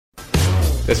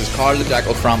This is Carl the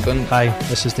Jackal Frampton. Hi,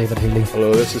 this is David Healy.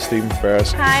 Hello, this is Stephen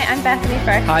Ferris. Hi, I'm Bethany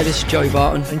Firth. Hi, this is Joey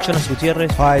Barton. I'm Jonas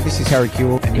Gutierrez. Hi, this is Harry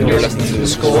Kewell. And you're listening to The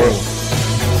Score.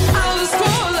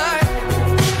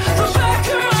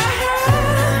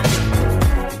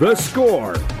 The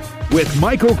Score with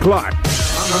Michael Clark.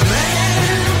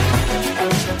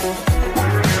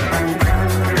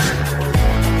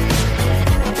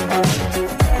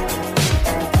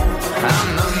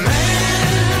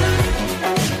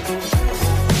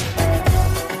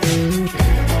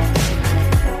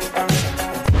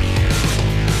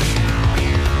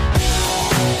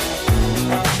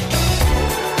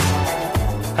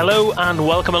 Hello and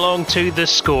welcome along to The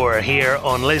Score here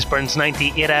on Lisburn's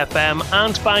 98 FM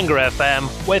and Bangor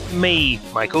FM with me,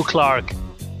 Michael Clark.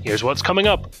 Here's what's coming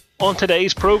up on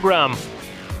today's programme.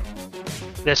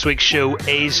 This week's show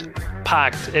is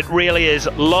packed. It really is.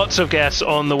 Lots of guests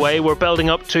on the way. We're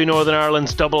building up to Northern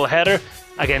Ireland's double header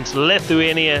against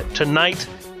Lithuania tonight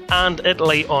and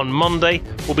Italy on Monday.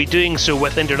 We'll be doing so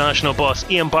with international boss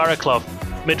Ian Barraclough,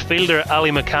 midfielder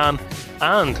Ali McCann,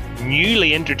 and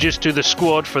newly introduced to the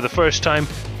squad for the first time,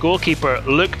 goalkeeper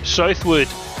Luke Southwood.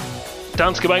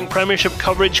 Danske Bank Premiership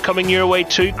coverage coming your way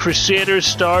too. Crusaders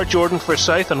star Jordan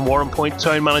Forsyth and Warrenpoint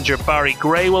Town manager Barry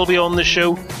Gray will be on the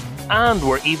show. And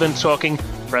we're even talking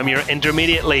Premier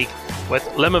Intermediate League with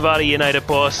Limavady United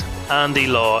boss Andy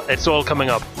Law. It's all coming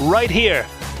up right here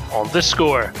on The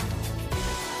Score.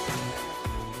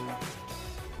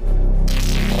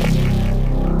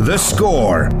 The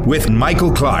Score with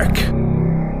Michael Clark.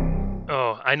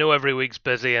 Oh, I know every week's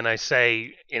busy, and I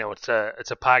say, it's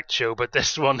a packed show, but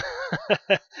this one,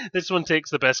 this one takes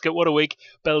the biscuit. What a week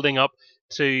building up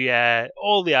to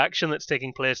all the action that's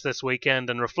taking place this weekend,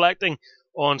 and reflecting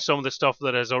on some of the stuff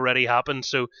that has already happened.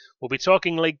 So we'll be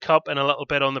talking League Cup in a little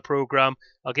bit on the programme.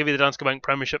 I'll give you the Danske Bank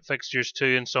Premiership fixtures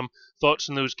too, and some thoughts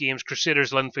on those games.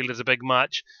 Crusaders Linfield is a big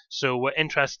match, so we're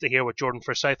interested to hear what Jordan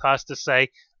Forsyth has to say,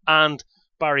 and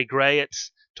Barry Gray.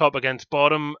 It's top against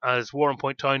bottom as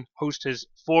Warrenpoint Town host his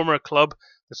former club,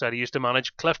 the side he used to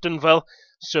manage, Cliftonville.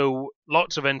 So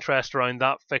lots of interest around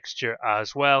that fixture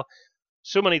as well.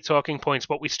 So many talking points,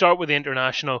 but we start with the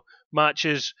international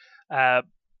matches. Right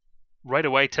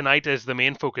away tonight is the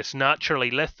main focus.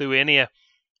 Naturally, Lithuania,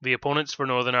 the opponents for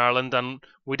Northern Ireland, and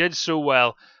we did so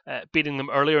well beating them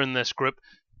earlier in this group.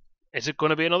 Is it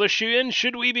going to be another shoe-in?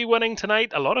 Should we be winning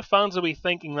tonight? A lot of fans will be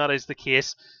thinking that is the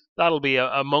case. That'll be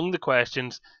among the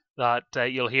questions that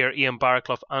you'll hear Ian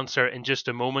Barraclough answer in just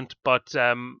a moment. But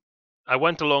I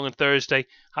went along on Thursday,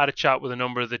 had a chat with a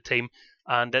number of the team,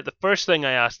 and the first thing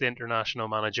I asked the international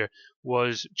manager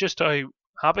was just how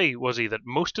happy was he that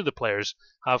most of the players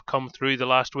have come through the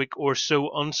last week or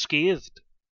so unscathed.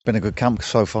 Been a good camp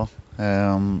so far.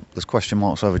 There's question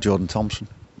marks over Jordan Thompson,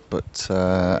 but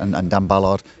and Dan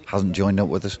Ballard hasn't joined up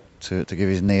with us to give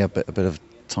his knee a bit of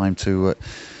time to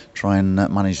try and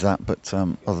manage that, but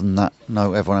other than that,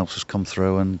 no, everyone else has come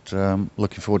through, and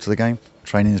looking forward to the game.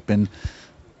 Training has been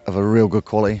of a real good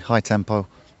quality, high tempo.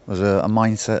 There's a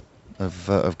mindset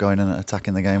of going and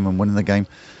attacking the game and winning the game,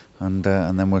 and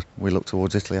then we look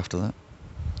towards Italy after that.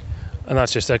 And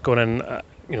that's just it, going in.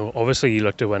 Obviously you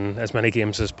look to win as many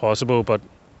games as possible, but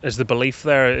is the belief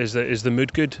there? Is the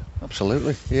mood good?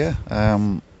 Absolutely, yeah.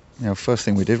 First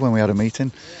thing we did when we had a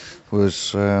meeting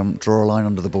was draw a line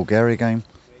under the Bulgaria game,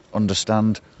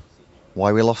 understand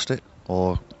why we lost it,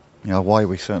 or why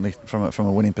we certainly from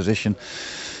a winning position,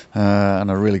 and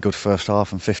a really good first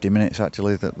half and 50 minutes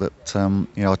actually that a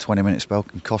 20-minute spell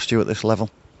can cost you at this level,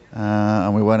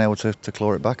 and we weren't able to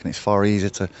claw it back. And it's far easier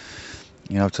to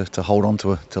hold on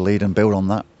to lead and build on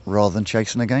that rather than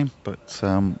chasing a game. But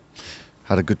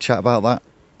had a good chat about that,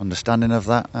 understanding of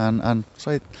that, and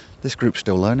so this group's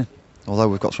still learning. Although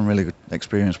we've got some really good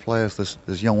experienced players,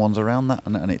 there's young ones around that,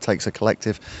 and it takes a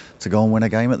collective to go and win a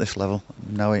game at this level.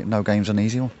 No game's an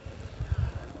easy one.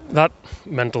 That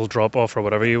mental drop-off, or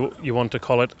whatever you want to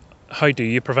call it, how do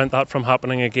you prevent that from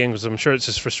happening again? Because I'm sure it's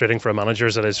as frustrating for a manager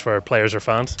as it is for players or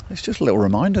fans. It's just little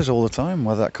reminders all the time,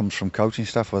 whether that comes from coaching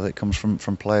staff, whether it comes from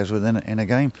players within in a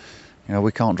game.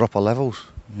 We can't drop our levels.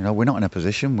 We're not in a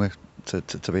position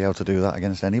to be able to do that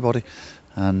against anybody.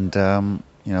 And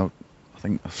I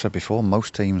think I've said before,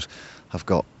 most teams have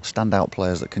got standout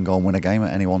players that can go and win a game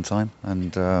at any one time.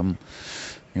 And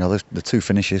the two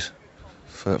finishes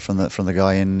from the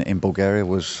guy in Bulgaria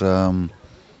was, were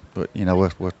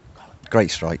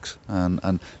great strikes,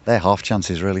 and they're half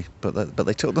chances really, but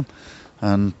they took them.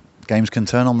 And games can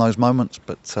turn on those moments,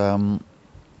 but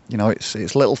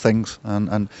it's little things,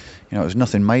 and it was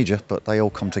nothing major, but they all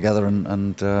come together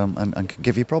and can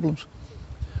give you problems.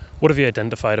 What have you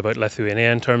identified about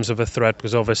Lithuania in terms of a threat?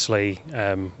 Because obviously,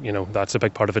 that's a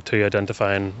big part of it too,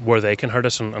 identifying where they can hurt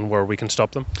us and where we can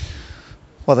stop them.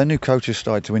 Well, their new coaches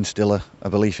started to instill a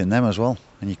belief in them as well,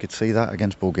 and you could see that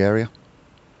against Bulgaria.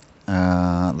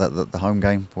 The home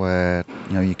game where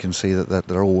you can see that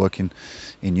they're all working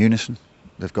in unison.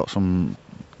 They've got some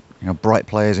bright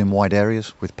players in wide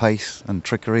areas with pace and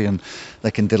trickery, and they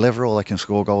can deliver or they can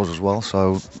score goals as well.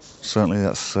 So certainly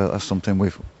that's something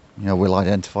we'll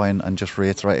identify and just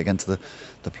reiterate again to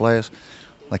the players.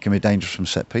 They can be dangerous from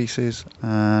set pieces,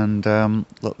 and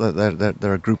look,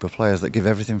 they're a group of players that give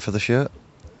everything for the shirt,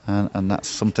 and that's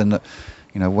something that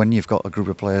when you've got a group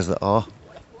of players that are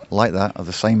like that, of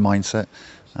the same mindset,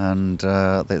 and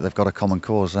they've got a common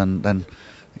cause, then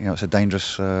it's a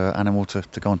dangerous animal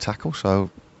to go and tackle.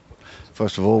 So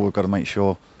first of all, we've got to make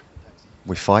sure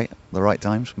we fight at the right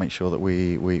times, make sure that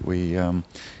we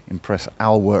impress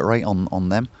our work rate on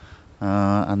them,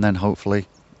 and then hopefully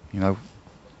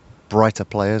brighter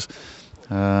players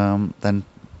then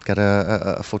get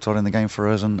a foothold in the game for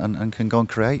us and can go and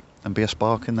create and be a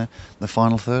spark in the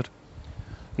final third.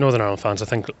 Northern Ireland fans, I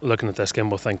think, looking at this game,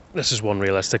 will think this is one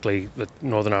realistically that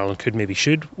Northern Ireland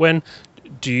should win.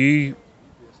 Do you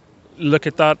look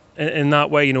at that in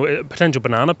that way? Potential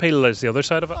banana peel is the other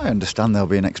side of it. I understand there'll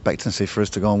be an expectancy for us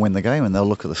to go and win the game, and they'll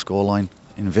look at the scoreline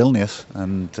in Vilnius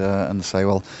and say,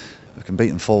 well, we can beat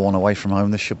them 4-1 away from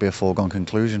home. This should be a foregone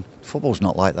conclusion. Football's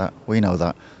not like that. We know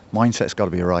that. Mindset's got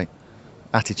to be right.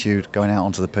 Attitude, going out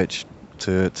onto the pitch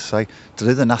to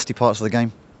do the nasty parts of the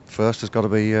game first has got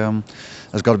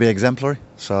to be exemplary.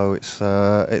 So it's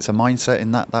a mindset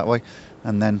in that way,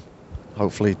 and then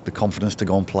hopefully the confidence to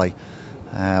go and play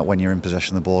when you're in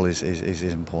possession of the ball is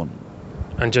important.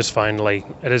 And just finally,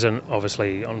 it isn't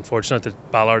obviously unfortunate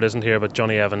that Ballard isn't here, but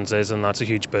Johnny Evans is, and that's a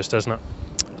huge boost, isn't it?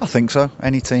 I think so.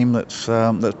 Any team that's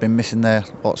been missing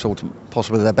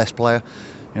possibly their best player,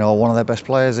 one of their best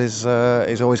players is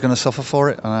always going to suffer for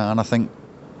it. And I think,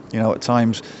 at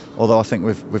times, although I think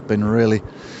we've been really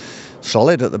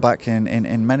solid at the back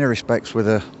in many respects with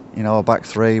a back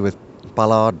three with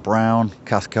Ballard, Brown,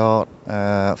 Cathcart,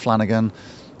 Flanagan.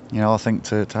 I think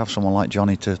to have someone like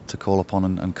Johnny to call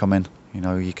upon and come in,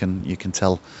 you can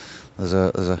tell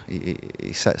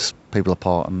he sets people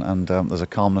apart, and there's a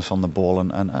calmness on the ball,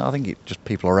 and I think just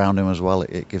people around him as well,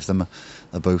 it gives them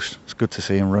a boost. It's good to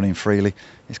see him running freely.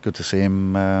 It's good to see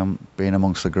him being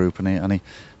amongst the group, and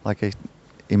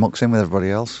he mucks in with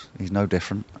everybody else. He's no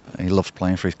different. He loves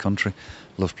playing for his country,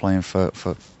 loves playing for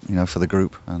the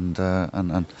group, and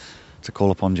to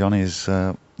call upon Johnny is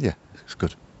it's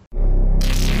good.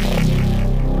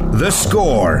 The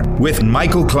Score with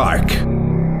Michael Clark.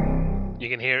 You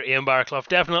can hear Ian Barclough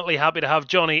definitely happy to have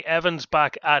Johnny Evans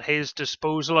back at his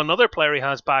disposal. Another player he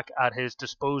has back at his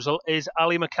disposal is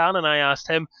Ali McCann, and I asked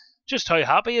him just how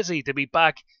happy is he to be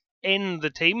back in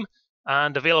the team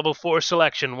and available for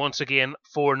selection once again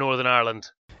for Northern Ireland.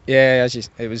 Yeah,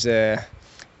 it was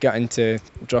gutting to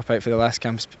drop out for the last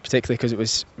camps, particularly because it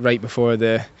was right before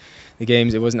the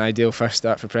games. It wasn't ideal first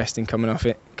start for Preston coming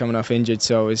off injured,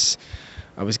 so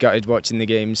I was gutted watching the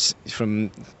games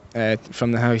from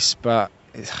the house, but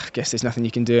I guess there's nothing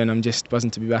you can do, and I'm just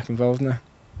buzzing to be back involved now.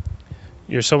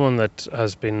 You're someone that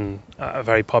has been a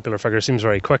very popular figure, seems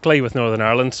very quickly, with Northern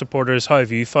Ireland supporters. How have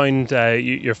you found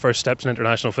your first steps in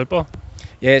international football?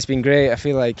 Yeah, it's been great. I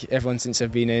feel like everyone since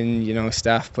I've been in,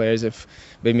 staff, players have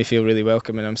made me feel really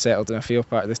welcome, and I'm settled and I feel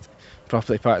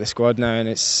properly part of the squad now. And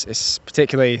it's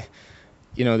particularly,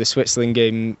 the Switzerland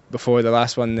game before the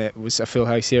last one that was a full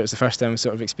house here. It was the first time I was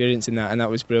sort of experiencing that, and that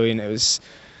was brilliant. It was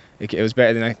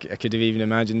better than I could have even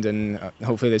imagined, and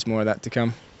hopefully there's more of that to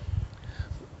come.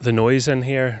 The noise in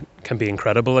here can be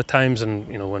incredible at times, and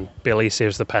when Bailey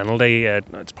saves the penalty,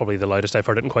 it's probably the loudest I've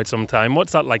heard it in quite some time.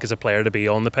 What's that like as a player to be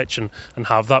on the pitch and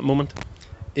have that moment?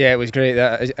 Yeah, it was great.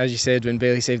 That, as you said, when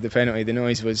Bailey saved the penalty, the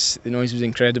noise was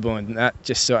incredible, and that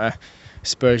just sort of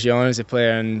spurs you on as a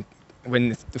player. And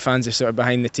when the fans are sort of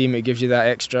behind the team, it gives you that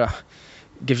extra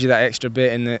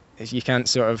bit, and that you can't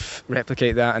sort of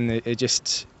replicate that, and it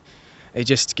just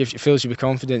fills you with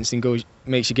confidence and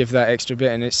makes you give that extra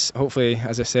bit, and it's hopefully,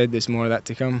 as I said, there's more of that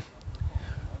to come.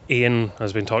 Ian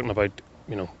has been talking about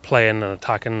playing an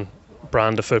attacking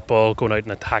brand of football, going out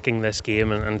and attacking this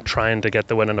game and trying to get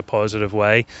the win in a positive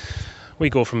way. We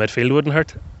go from midfield wouldn't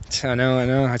hurt. I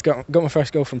know. I got my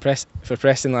first goal for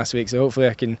Preston last week, so hopefully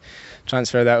I can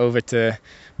transfer that over to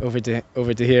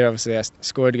here. Obviously, I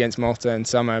scored against Malta in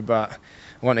summer, but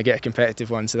I want to get a competitive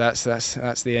one, so that's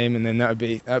the aim, and then that'd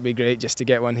be great just to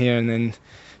get one here and then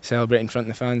celebrate in front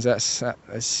of the fans.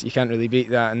 That's you can't really beat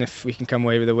that, and if we can come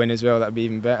away with a win as well, that'd be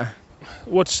even better.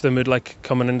 What's the mood like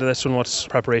coming into this one? What's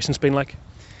preparations been like?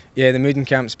 Yeah, the mood in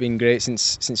camp's been great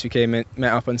since we met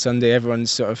up on Sunday.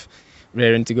 Everyone's sort of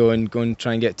raring to go and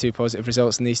try and get 2 positive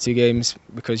results in these 2 games,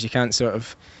 because you can't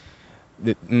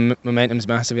the momentum's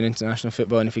massive in international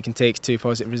football, and if we can take 2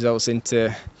 positive results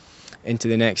into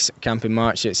the next camp in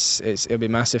March, it'll be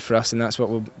massive for us, and that's what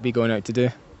we'll be going out to do.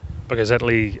 Because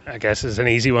Italy, I guess, is an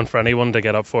easy one for anyone to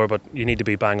get up for, but you need to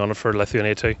be bang on it for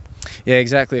Lithuania too. Yeah,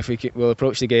 exactly. If we'll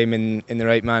approach the game in the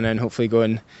right manner and hopefully go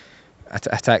and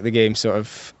attack the game sort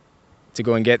of to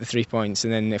go and get the 3 points,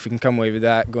 and then if we can come away with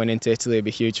that, going into Italy will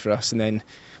be huge for us. And then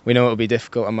we know it'll be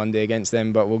difficult on Monday against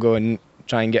them, but we'll go and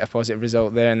try and get a positive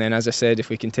result there. And then, as I said, if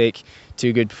we can take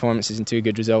 2 good performances and 2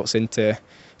 good results into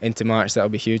March, that'll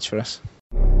be huge for us.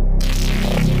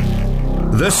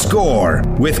 The Score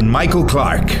with Michael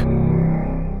Clark.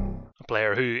 A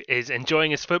player who is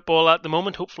enjoying his football at the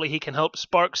moment. Hopefully he can help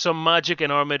spark some magic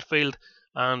in our midfield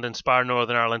and inspire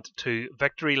Northern Ireland to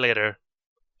victory later.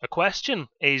 A question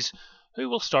is, who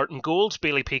will start in goals?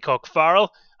 Bailey Peacock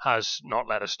Farrell has not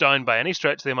let us down by any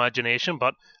stretch of the imagination,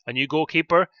 but a new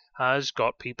goalkeeper has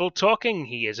got people talking.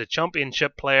 He is a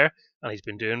championship player and he's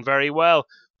been doing very well.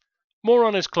 More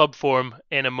on his club form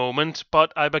in a moment,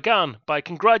 but I began by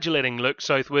congratulating Luke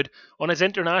Southwood on his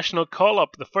international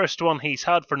call-up, the first one he's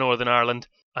had for Northern Ireland,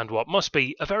 and what must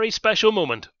be a very special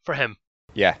moment for him.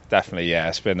 Yeah, definitely, yeah.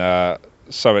 It's been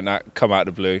something that come out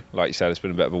of the blue. Like you said, it's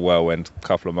been a bit of a whirlwind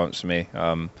couple of months for me.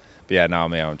 But yeah, now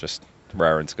I'm just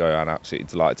raring to go and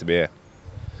absolutely delighted to be here.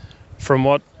 From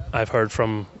what I've heard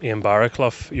from Ian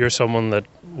Barraclough, you're someone that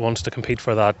wants to compete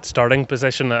for that starting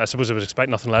position. I suppose I would expect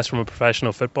nothing less from a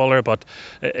professional footballer, but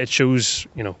it shows,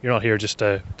 you're not here just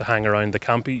to hang around the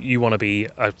camp. You want to be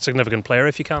a significant player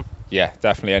if you can. Yeah,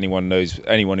 definitely. Anyone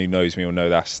who knows me will know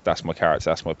that's my character,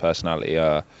 that's my personality.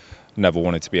 Never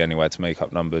wanted to be anywhere to make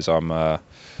up numbers.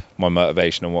 My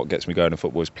motivation and what gets me going in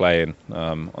football is playing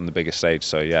on the biggest stage.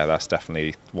 So yeah, that's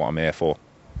definitely what I'm here for.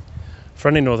 For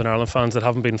any Northern Ireland fans that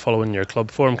haven't been following your club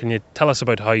form, can you tell us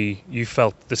about how you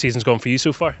felt the season's gone for you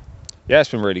so far? Yeah, it's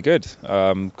been really good.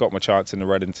 Got my chance in the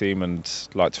Reading team and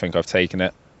like to think I've taken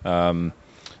it. And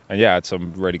yeah, I had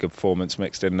some really good performance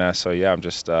mixed in there. So yeah, I'm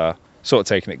just sort of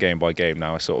taking it game by game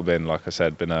now. It's sort of been, like I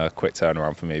said, been a quick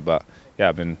turnaround for me. But yeah,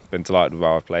 I've been delighted with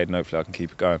how I've played and hopefully I can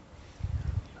keep it going.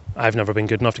 I've never been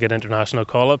good enough to get international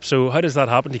call-up, so how does that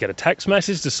happen? Do you get a text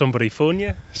message? Does somebody phone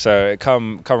you? So it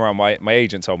come around, my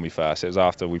agent told me first. It was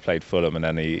after we played Fulham, and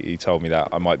then he told me that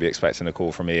I might be expecting a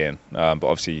call from Ian. But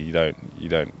obviously you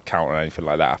don't count on anything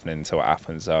like that happening until it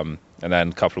happens. And then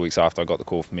a couple of weeks after I got the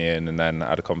call from Ian, and then I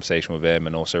had a conversation with him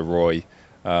and also Roy.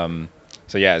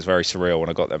 So yeah, it's very surreal when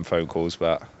I got them phone calls,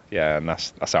 but yeah, and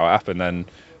that's how it happened. Then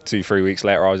 2-3 weeks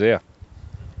later I was here.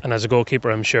 And as a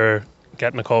goalkeeper, I'm sure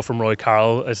getting a call from Roy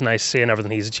Carroll is nice, seeing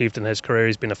everything he's achieved in his career.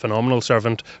 He's been a phenomenal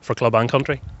servant for club and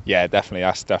country. Yeah, definitely.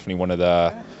 That's definitely one of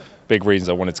the big reasons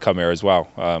I wanted to come here as well,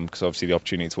 because obviously the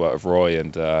opportunity to work with Roy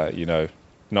and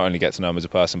not only get to know him as a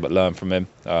person but learn from him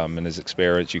and his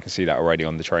experience. You can see that already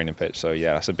on the training pitch. So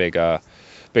yeah, that's a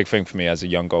big thing for me as a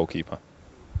young goalkeeper.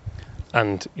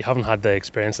 And you haven't had the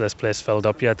experience of this place filled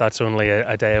up yet. That's only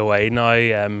a day away now.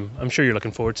 I'm sure you're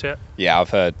looking forward to it. Yeah, I've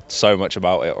heard so much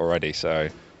about it already. So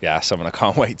yeah, that's something I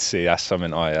can't wait to see. That's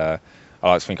something I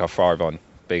like to think I've thrived on.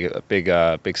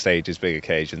 Big stages, big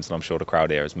occasions, and I'm sure the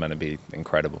crowd here is meant to be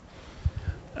incredible.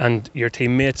 And your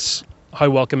teammates, how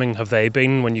welcoming have they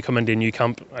been when you come into a new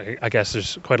camp? I guess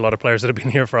there's quite a lot of players that have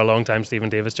been here for a long time, Stephen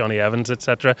Davis, Johnny Evans,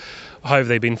 etc. How have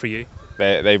they been for you?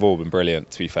 They've all been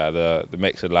brilliant, to be fair. The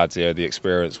mix of lads here, the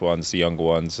experienced ones, the younger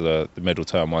ones, the middle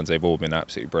term ones, they've all been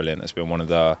absolutely brilliant. It's been one of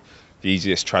the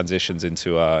easiest transitions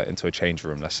into a change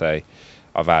room, let's say,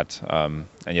 I've had. And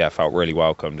yeah, I felt really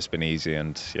welcomed. It's been easy,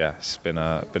 and yeah, it's been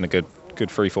a good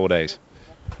 3-4 days.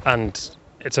 And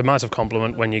it's a massive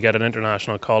compliment when you get an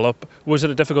international call-up. Was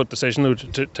it a difficult decision though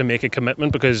to make a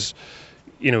commitment, because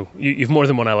you've more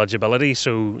than one eligibility,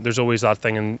 so there's always that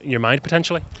thing in your mind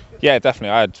potentially? Yeah, definitely.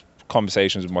 I had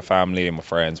conversations with my family and my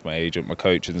friends, my agent, my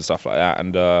coaches and stuff like that,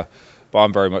 and but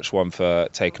I'm very much one for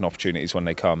taking opportunities when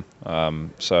they come.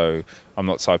 So I'm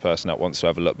not the type of person that wants to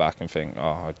ever look back and think,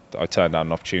 oh, I turned down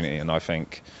an opportunity. And I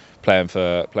think playing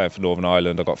for Northern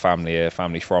Ireland, I've got family here,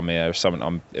 family from here, is something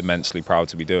I'm immensely proud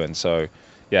to be doing. So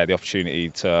yeah, the opportunity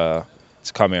to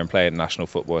come here and play international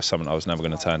football is something I was never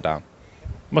going to turn down.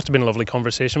 Must have been a lovely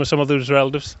conversation with some of those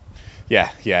relatives.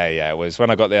 Yeah. It was when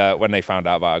I got there. When they found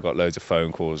out about it, I got loads of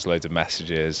phone calls, loads of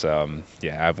messages.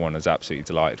 Everyone was absolutely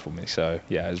delighted for me. So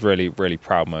yeah, it was really, really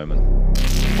proud moment.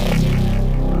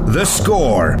 The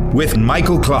Score with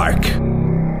Michael Clark.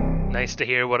 Nice to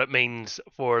hear what it means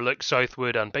for Luke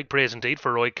Southwood, and big praise indeed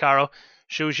for Roy Carroll.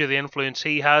 shows you the influence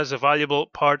he has, a valuable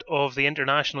part of the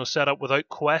international setup without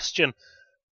question.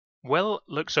 Will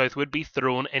Luke Southwood be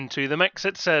thrown into the mix?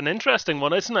 It's an interesting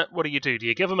one, isn't it? What do? Do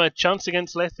you give him a chance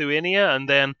against Lithuania, and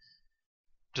then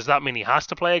does that mean he has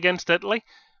to play against Italy?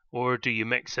 Or do you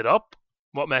mix it up?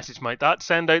 What message might that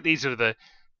send out? These are the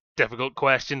difficult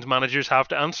questions managers have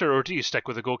to answer. Or do you stick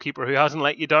with a goalkeeper who hasn't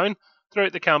let you down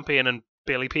throughout the campaign, and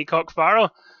Bailey Peacock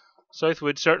Farrell?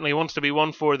 Southwood certainly wants to be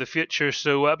one for the future,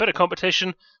 so a bit of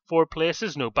competition for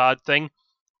places, no bad thing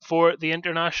for the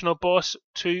international boss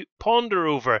to ponder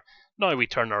over. Now we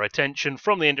turn our attention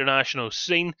from the international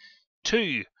scene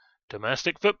to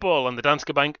domestic football and the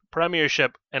Danske Bank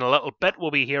Premiership. In a little bit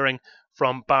we'll be hearing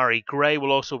from Barry Gray.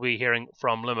 We'll also be hearing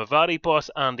from Limavady boss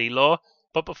Andy Law.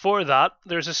 But before that,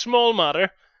 there's a small matter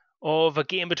of a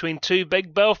game between two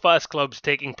big Belfast clubs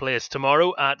taking place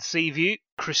tomorrow at Seaview.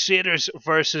 Crusaders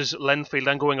versus Linfield.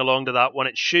 I'm going along to that one.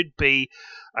 It should be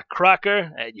a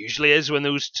cracker. It usually is when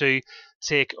those two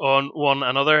take on one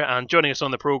another. And joining us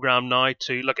on the programme now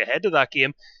to look ahead to that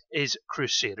game is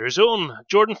Crusaders' own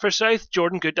Jordan Forsyth.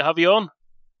 Jordan, good to have you on.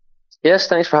 Yes,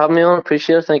 thanks for having me on.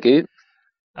 Appreciate it. Thank you.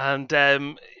 And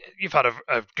you've had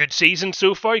a good season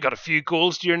so far. You got a few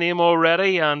goals to your name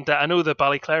already, and I know the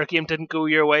Ballyclare game didn't go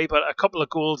your way, but a couple of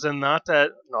goals in that,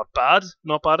 not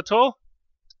bad at all.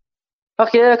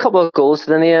 Okay, yeah, a couple of goals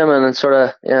to the name, and it's sort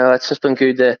of, it's just been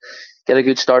good to get a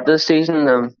good start to the season.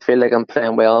 I feel like I'm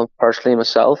playing well personally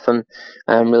myself, and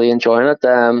I'm really enjoying it.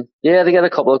 To get a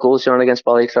couple of goals down against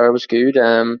Ballyclare was good,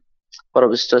 but it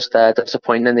was just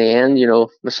disappointing in the end.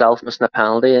 Myself missing a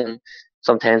penalty, and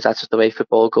sometimes that's just the way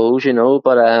football goes,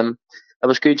 But it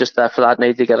was good just for that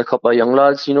night to get a couple of young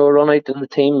lads, run out in the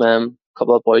team. A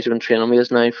couple of boys have been training with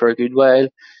us now for a good while,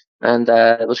 and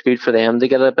it was good for them to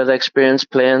get a bit of experience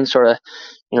playing sort of,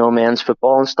 men's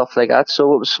football and stuff like that.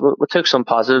 So we took some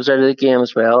positives out of the game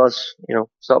as well,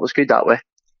 so it was good that way.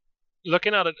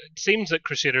 Looking at it, it seems that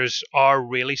Crusaders are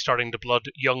really starting to blood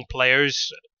young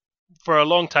players. For a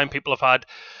long time, people have had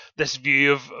this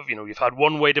view of you've had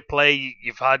one way to play,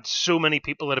 you've had so many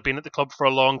people that have been at the club for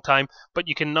a long time, but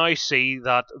you can now see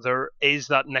that there is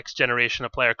that next generation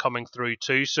of player coming through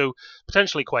too, so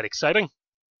potentially quite exciting.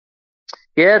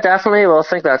 Yeah, definitely. Well, I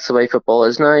think that's the way football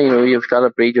is now. You've got to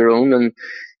breed your own, and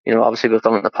obviously we've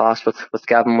done it in the past with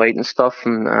Gavin White and stuff,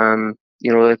 and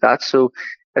like that. So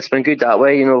it's been good that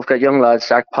way. We've got young lads,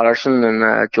 Zach Patterson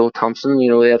and Joe Thompson.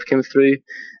 They have come through.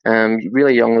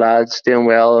 Really young lads doing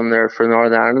well, and they're for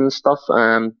Northern Ireland and stuff.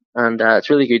 And it's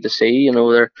really good to see.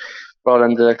 They're brought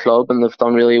into the club and they've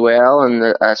done really well.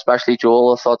 And especially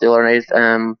Joel, I thought the other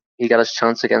night he got his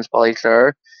chance against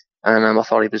Ballyclare, and I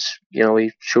thought he was,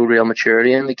 he showed real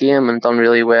maturity in the game and done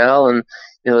really well. And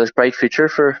there's a bright future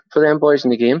for them boys in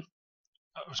the game.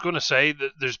 I was going to say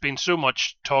that there's been so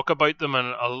much talk about them,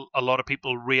 and a lot of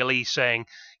people really saying,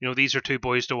 these are two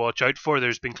boys to watch out for.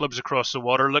 There's been clubs across the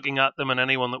water looking at them, and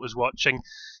anyone that was watching,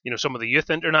 some of the youth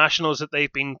internationals that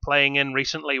they've been playing in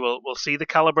recently will see the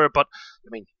calibre. But I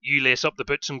mean, you lace up the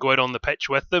boots and go out on the pitch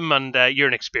with them, and you're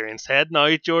an experienced head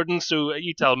now, Jordan. So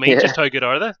you tell me, just how good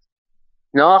are they?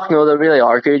 No, they really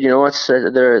are good. It's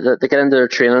they get into their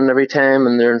training every time,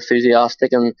 and they're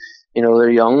enthusiastic, and they're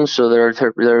young, so they're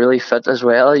really fit as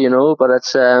well. But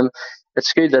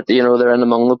it's good that they're in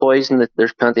among the boys, and that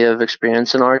there's plenty of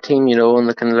experience in our team. And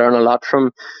they can learn a lot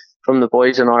from the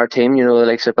boys in our team. The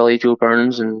likes of Billy Joe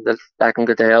Burns and the Declan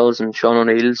Goodells and Sean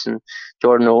O'Neill's and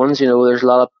Jordan Owens. There's a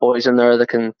lot of boys in there that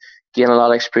can gain a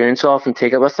lot of experience off and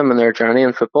take it with them in their journey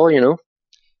in football.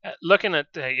 Looking at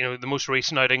the most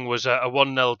recent outing was a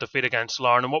 1-0 defeat against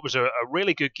Larne, and what was a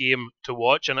really good game to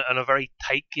watch, and a very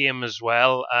tight game as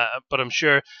well, but I'm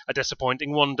sure a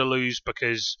disappointing one to lose,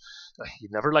 because you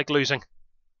never like losing.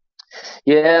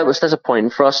 Yeah, it was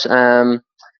disappointing for us.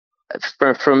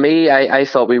 For me, I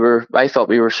thought we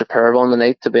were superb on the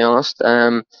night, to be honest.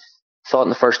 Thought in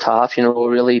the first half,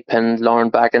 really pinned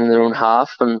Larne back in their own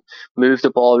half and moved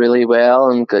the ball really well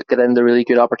and get into really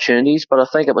good opportunities. But I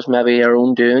think it was maybe our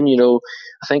own doing.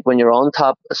 I think when you're on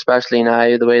top, especially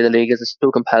now, the way the league is, it's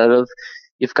so competitive,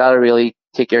 you've got to really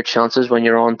take your chances when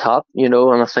you're on top, and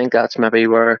I think that's maybe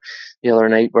where the other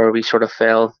night where we sort of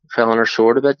fell on our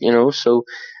sword a bit, So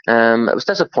it was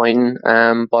disappointing,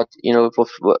 but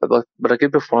with a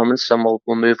good performance, and we'll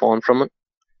move on from it.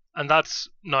 And that's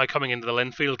now coming into the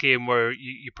Linfield game, where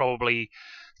you probably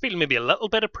feel maybe a little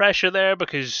bit of pressure there,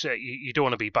 because you don't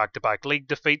want to be back-to-back league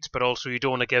defeats, but also you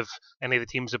don't want to give any of the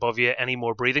teams above you any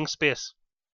more breathing space.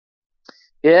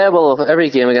 Yeah, well, every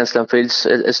game against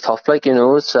Linfield is tough.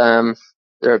 It's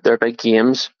they're big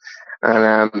games,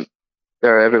 and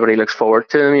everybody looks forward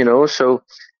to them. So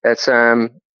it's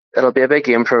it'll be a big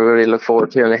game for everybody to look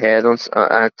forward to in the head on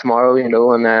tomorrow,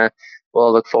 and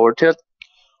we'll look forward to it.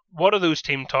 What are those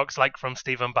team talks like from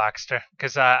Stephen Baxter?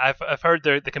 Because I've heard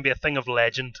there can be a thing of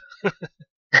legend.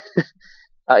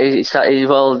 Well,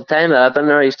 the time that I've been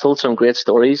there, he's told some great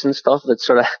stories and stuff that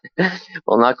sort of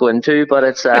we'll not go into. But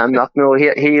it's not no.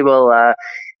 He will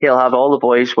he'll have all the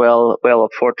boys well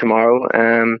up for tomorrow.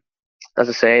 As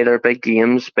I say, they're big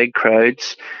games, big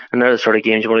crowds, and they're the sort of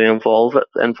games you want to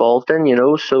be involved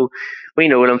in. So we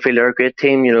know Linfield are a great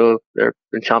team. They're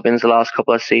been champions the last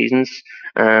couple of seasons.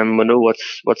 We know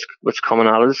what's coming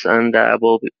at us, and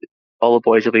all the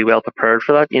boys will be well prepared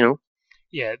for that.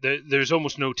 Yeah, there's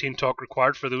almost no team talk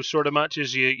required for those sort of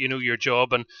matches. You know your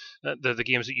job and the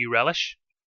games that you relish.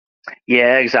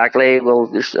 Yeah, exactly. Well,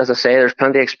 as I say, there's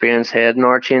plenty of experience head in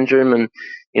our change room, and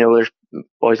there's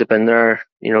boys have been there,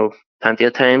 plenty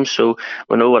of times, so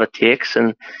we know what it takes,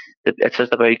 and it's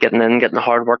just about getting in, getting the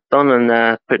hard work done,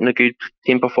 and putting a good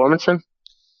team performance in.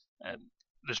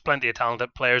 There's plenty of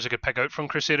talented players I could pick out from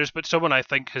Crusaders, but someone I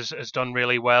think has done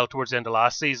really well towards the end of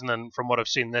last season, and from what I've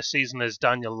seen this season, is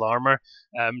Daniel Larmour.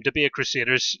 To be a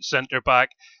Crusaders centre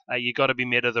back, you got to be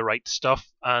made of the right stuff,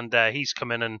 and he's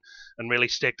come in and really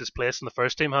staked his place in the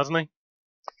first team, hasn't he?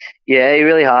 Yeah, he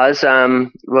really has.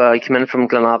 Well, he came in from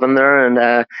Glenavon there, and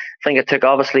I think it took,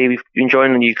 obviously, when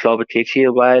joining a new club, it takes you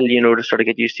a while, to sort of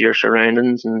get used to your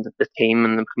surroundings and the team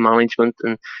and the management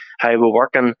and how we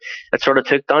work. And it sort of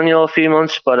took Daniel a few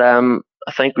months, but I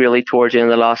think really towards the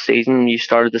end of the last season, you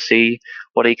started to see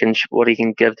what he can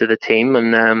give to the team.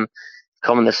 And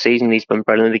coming this season, he's been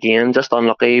brilliant again. Just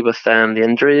unlucky with the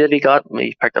injury that he got.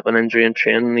 He picked up an injury in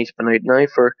training, and he's been out now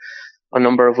for a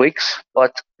number of weeks,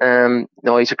 but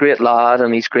no, he's a great lad,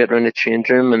 and he's great around the change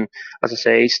room, and as I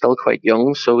say, he's still quite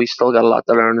young, so he's still got a lot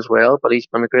to learn as well, but he's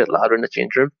been a great lad around the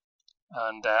change room.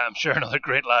 And I'm sure another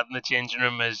great lad in the changing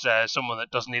room is someone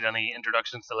that doesn't need any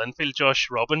introductions to Linfield, Josh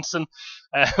Robinson.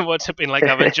 What's it been like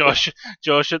having Josh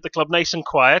at the club? Nice and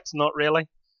quiet? Not really?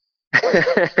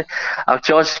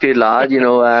 Josh is a good lad,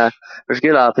 there's a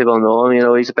good lot of people know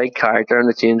him, he's a big character in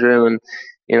the change room, and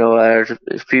there's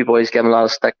a few boys give him a lot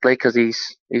of stick because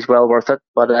he's well worth it.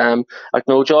 But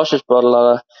Josh has brought a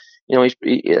lot of,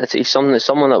 he's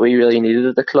someone that we really needed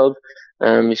at the club.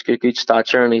 He's got good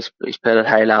stature, and he's played at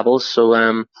high levels.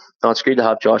 So it's good to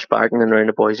have Josh back and around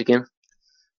the boys again.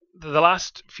 The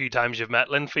last few times you've met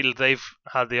Linfield, they've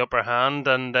had the upper hand,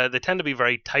 and they tend to be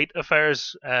very tight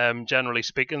affairs. Generally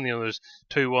speaking, there's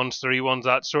 2-1s, 3-1s,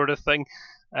 that sort of thing.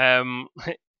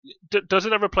 Does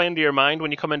it ever play into your mind when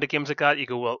you come into games like that? You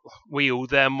go, well, we owe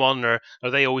them one, or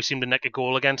they always seem to nick a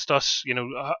goal against us.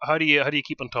 How do you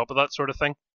keep on top of that sort of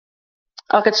thing?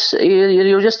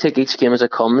 You just take each game as it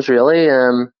comes, really.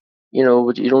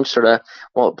 You don't sort of.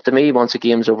 Well, to me, once a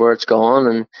game's over, it's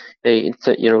gone, and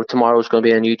tomorrow's going to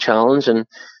be a new challenge, and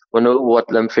we know what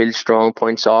Linfield's strong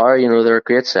points are. They're a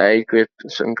great side,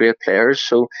 some great players.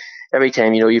 So every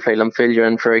time you play Linfield, you're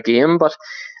in for a game, but.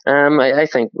 I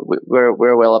think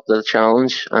we're well up to the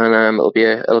challenge, and it'll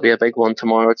be a big one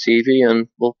tomorrow at CV, and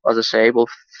we'll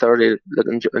thoroughly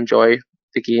enjoy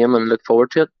the game and look forward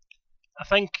to it. I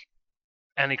think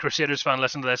any Crusaders fan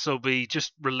listening to this will be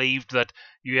just relieved that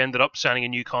you ended up signing a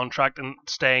new contract and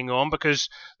staying on, because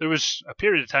there was a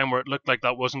period of time where it looked like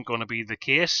that wasn't going to be the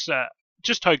case.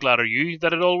 Just how glad are you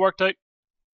that it all worked out?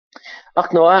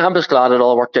 No, I'm just glad it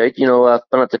all worked out. I've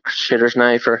been at the Crusaders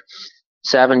now for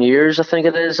 7 years, I think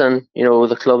it is, and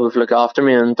the club have looked after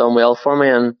me and done well for me,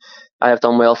 and I have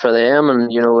done well for them,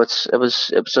 and it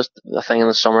was just a thing in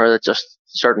the summer that just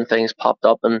certain things popped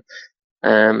up, and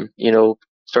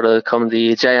sort of come to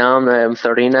the age I am now. I'm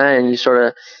 30 now, and you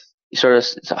sort of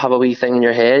have a wee thing in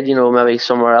your head, maybe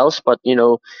somewhere else, but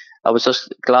I was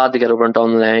just glad to get over and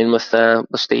done the line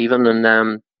with Stephen, and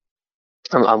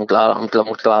I'm glad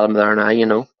I'm there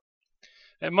now.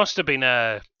 It must have been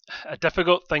a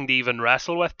difficult thing to even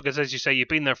wrestle with, because as you say, you've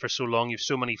been there for so long, you've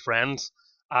so many friends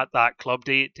at that club,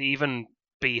 to even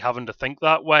be having to think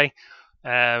that way.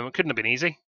 It couldn't have been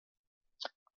easy.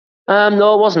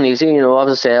 No, it wasn't easy. As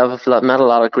I say, I've met a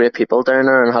lot of great people down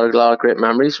there and had a lot of great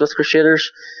memories with Crusaders.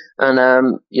 And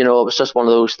it was just one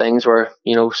of those things where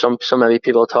some maybe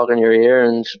people talk in your ear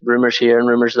and rumours here and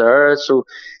rumours there. So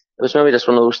it was maybe just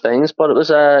one of those things, but it was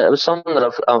something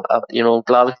that I'm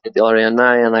glad to get the other end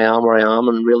now, and I am where I am,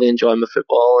 and really enjoying my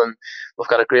football. And we've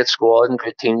got a great squad and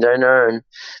great team down there, and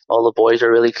all the boys are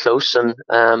really close, and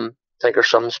I think there's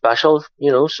something special,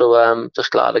 So just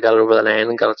glad I got it over the line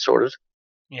and got it sorted.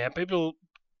 Yeah, people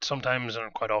sometimes,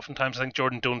 and quite oftentimes, I think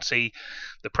Jordan don't see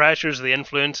the pressures, the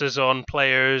influences on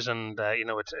players, and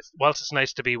whilst it's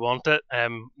nice to be wanted,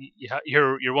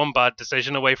 you're one bad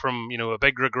decision away from a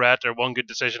big regret, or one good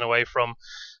decision away from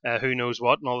who knows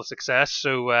what and all the success.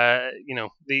 So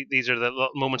these are the little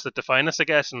moments that define us, I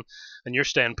guess, and you're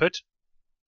staying put.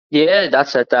 Yeah,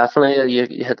 that's it. Definitely,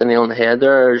 you hit the nail on the head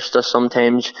there. There's just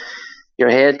sometimes your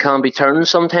head can be turned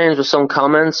sometimes with some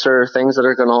comments or things that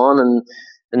are going on and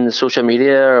in the social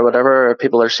media or whatever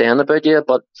people are saying about you.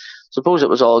 But I suppose it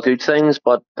was all good things.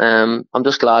 But I'm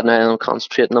just glad now I'm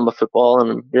concentrating on my football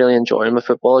and I'm really enjoying my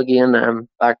football again. I'm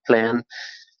back playing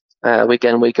week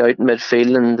in, week out in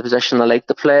midfield in the position I like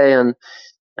to play, and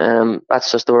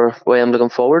that's just the way I'm looking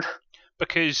forward.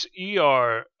 Because you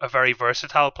are a very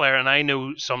versatile player, and I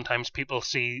know sometimes people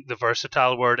see the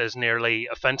versatile word as nearly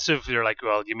offensive. They're like,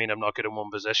 well, you mean I'm not good in one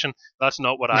position? That's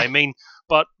not what I mean.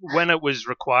 But when it was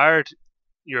required,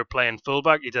 you're playing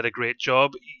fullback, you did a great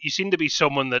job. You seem to be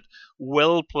someone that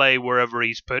will play wherever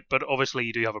he's put, but obviously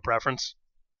you do have a preference.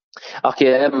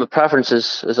 Okay, my preference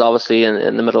is obviously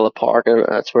in the middle of the park.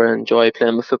 That's where I enjoy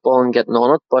playing my football and getting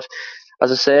on it. But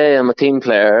as I say, I'm a team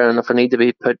player, and if I need to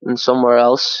be put in somewhere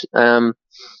else, I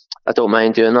don't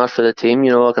mind doing that for the team.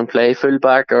 I can play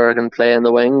fullback, or I can play in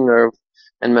the wing, or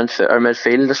in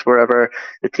midfield, just wherever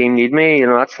the team need me.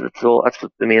 That's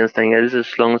what the main thing is. As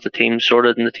long as the team's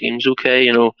sorted and the team's okay,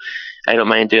 I don't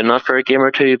mind doing that for a game or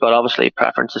two. But obviously,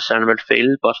 preference is centre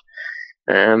midfield. But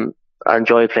I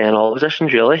enjoy playing all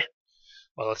positions, really.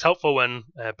 Well, it's helpful when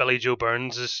Billy Joe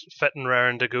Burns is fit and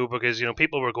raring to go, because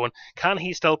people were going, can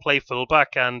he still play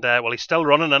fullback? And he's still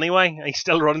running anyway. He's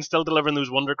still running, still delivering those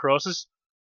wonder crosses.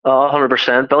 Oh,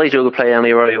 100%. Billy Joe can play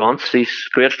anywhere he wants. He's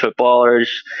a great footballer.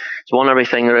 He's won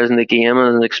everything there is in the game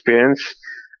and an experience.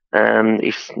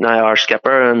 He's now our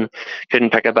skipper, and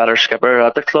couldn't pick a better skipper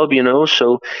at the club,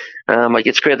 So,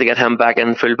 it's great to get him back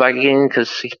in fullback again,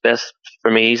 because he's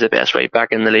the best right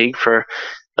back in the league for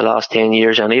the last 10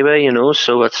 years anyway,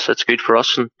 So it's good for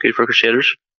us and good for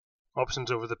Crusaders.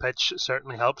 Options over the pitch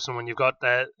certainly helps, and when you've got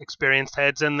experienced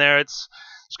heads in there, it's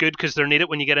good, because they're needed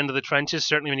when you get into the trenches,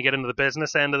 certainly when you get into the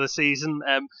business end of the season.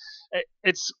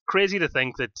 It's crazy to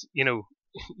think that,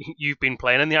 you've been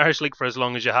playing in the Irish League for as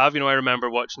long as you have. I remember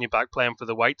watching you back playing for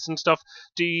the Whites and stuff.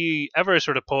 Do you ever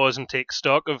sort of pause and take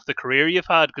stock of the career you've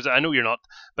had? Because I know you're not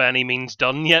by any means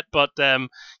done yet, but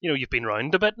you've been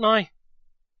round a bit now.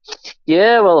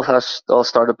 Yeah, well, I all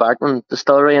started back in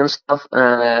distillery and stuff,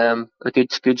 and a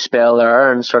good spell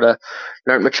there, and sort of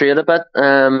learnt my trade a bit.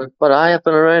 But I have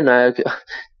been around now.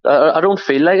 I don't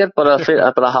feel like it, but I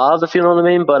have, if you know what I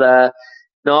mean. But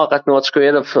no, it's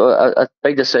great. A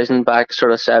big decision back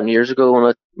sort of 7 years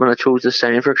ago when I chose to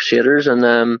sign for Crusaders, and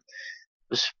it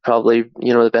was probably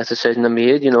the best decision I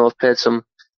made. I've had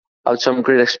some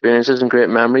great experiences and great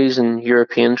memories and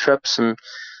European trips, and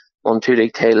won 2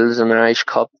 league titles and an Irish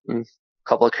Cup and a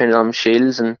couple of County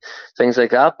Shields and things like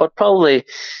that. But probably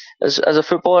as a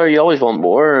footballer, you always want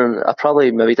more, and I probably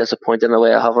maybe disappointed in a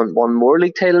way I haven't won more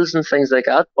league titles and things like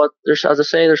that. But as I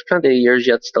say, there's plenty of years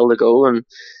yet still to go, and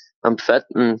I'm fit,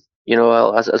 and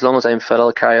as long as I'm fit,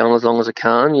 I'll carry on as long as I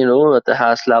can, at the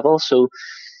highest level. So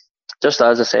just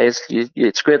as I say,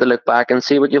 it's great to look back and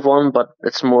see what you've won, but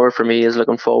it's more for me is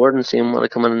looking forward and seeing what I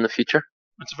come in the future.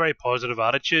 It's a very positive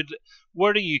attitude.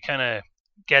 Where do you kind of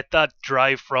get that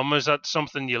drive from? Is that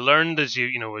something you learned as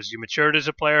you matured as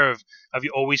a player? Have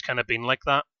you always kind of been like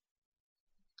that?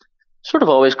 Sort of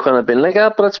always kind of been like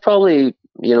that, but it's probably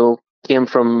came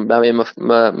from maybe my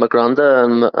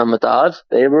granda and my dad.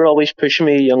 They were always pushing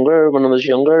me when I was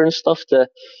younger and stuff to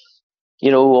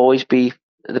always be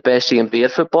the best you can be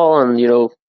at football,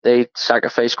 and they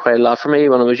sacrificed quite a lot for me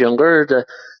when I was younger to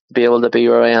be able to be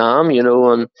where I am,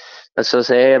 and as I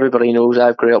say, everybody knows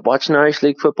I've grew up watching Irish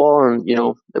League football, and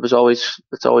it's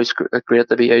always great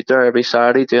to be out there every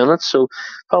Saturday doing it. So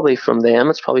probably from them,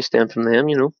 it's probably stemmed from them,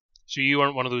 So you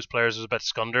weren't one of those players who was a bit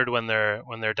scundered when their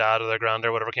dad or their grand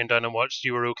or whatever came down and watched.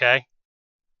 You were okay?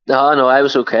 No, I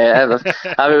was okay. I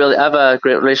have a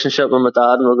great relationship with my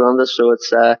dad and my granddad, so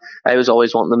it's I was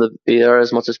always wanting them to be there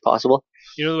as much as possible.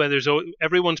 The way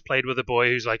everyone's played with a boy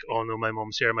who's like, oh no, my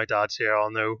mum's here, my dad's here, oh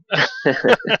no.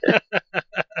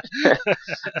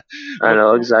 I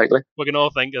know, exactly. We can all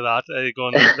think of that.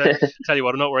 Tell you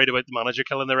what, I'm not worried about the manager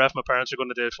killing the ref. My parents are going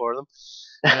to do it for them.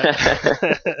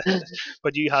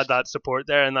 But you had that support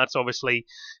there, and that's obviously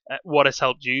what has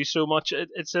helped you so much.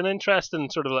 It's an interesting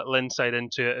sort of little insight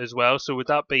into it as well. So would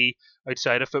that be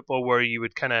outside of football where you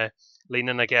would kind of lean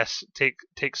in, I guess,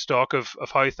 take stock of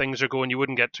how things are going? You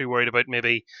wouldn't get too worried about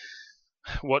maybe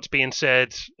what's being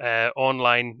said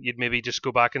online. You'd maybe just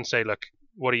go back and say, look,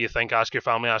 what do you think? Ask your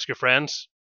family, ask your friends.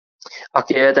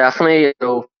 Okay, yeah, definitely.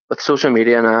 With social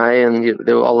media and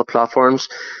all the platforms,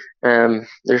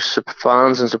 there's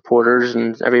fans and supporters,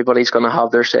 and everybody's going to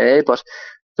have their say. But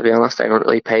to be honest, I don't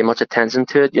really pay much attention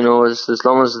to it.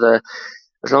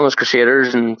 As long as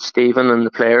Crusaders and Stephen and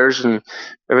the players and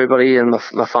everybody and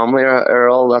my family are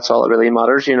all, that's all that really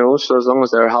matters. So as long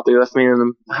as they're happy with me and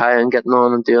I'm how I'm getting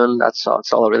on and doing, that's all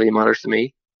that really matters to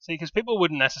me. See, because people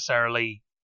wouldn't necessarily.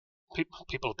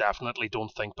 People definitely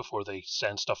don't think before they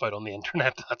send stuff out on the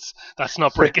internet. That's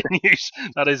not breaking news.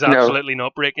 That is absolutely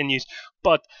not breaking news.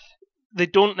 But they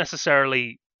don't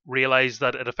necessarily realise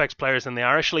that it affects players in the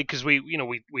Irish League, because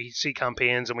we see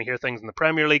campaigns and we hear things in the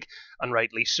Premier League, and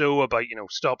rightly so, about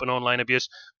stopping online abuse.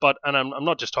 But I'm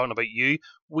not just talking about you.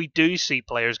 We do see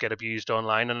players get abused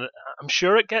online, and I'm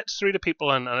sure it gets through to people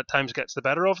and at times gets the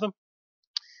better of them.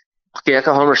 Yeah,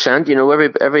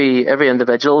 100%. Every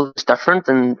individual is different,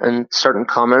 and certain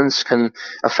comments can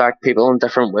affect people in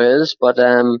different ways. But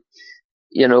I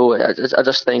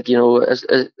just think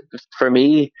for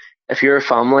me, if your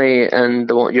family and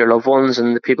your loved ones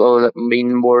and the people that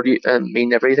mean more to you,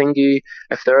 mean everything to you,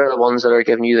 if they're the ones that are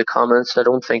giving you the comments, I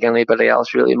don't think anybody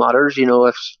else really matters.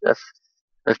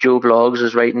 If Joe Blogs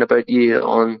is writing about you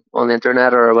on the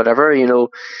internet or whatever,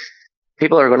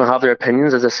 people are going to have their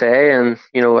opinions, as I say, and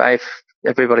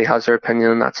everybody has their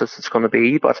opinion, and that's what it's going to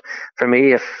be. But for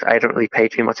me, if I don't really pay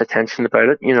too much attention about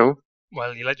it,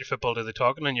 Well, you let your football do the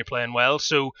talking, and you're playing well,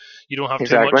 so you don't have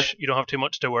Exactly. too much. You don't have too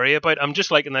much to worry about. I'm just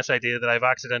liking this idea that I've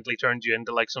accidentally turned you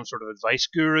into like some sort of advice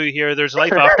guru here. There's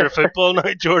life after football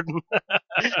now, Jordan.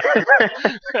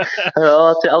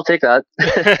 I'll take that.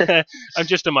 I'm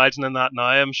just imagining that now.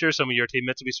 I'm sure some of your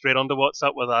teammates will be straight onto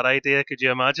WhatsApp with that idea. Could you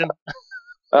imagine?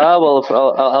 Well,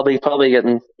 I'll be probably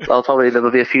getting. There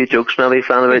will be a few jokes maybe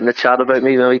flying about in the chat about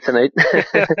me maybe tonight.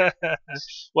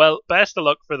 Well, best of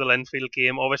luck for the Linfield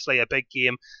game. Obviously, a big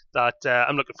game that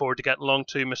I'm looking forward to getting along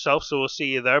to myself. So we'll see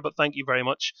you there. But thank you very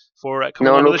much for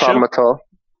coming on the show. No problem at all.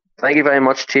 Thank you very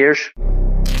much. Cheers.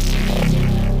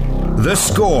 The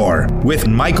Score with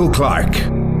Michael Clark.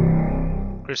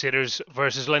 Crusaders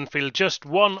versus Linfield, just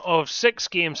one of 6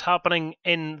 games happening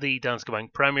in the Danske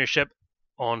Bank Premiership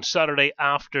on Saturday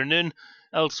afternoon.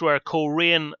 Elsewhere,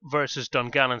 Coleraine versus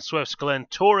Dungannon Swifts,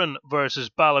 Glentoran versus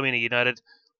Ballymena United,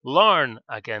 Larne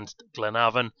against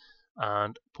Glenavon,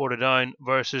 and Portadown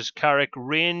versus Carrick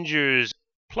Rangers,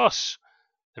 plus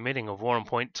the meeting of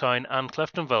Warrenpoint Town and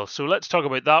Cliftonville. So let's talk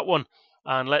about that one,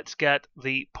 and let's get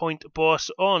the point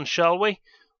boss on, shall we?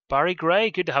 Barry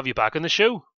Gray, good to have you back on the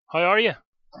show. How are you?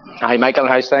 Hi Michael,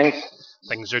 how's things?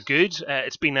 Things are good.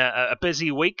 It's been a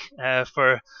busy week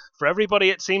for everybody,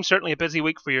 it seems. Certainly a busy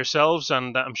week for yourselves,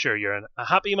 and I'm sure you're a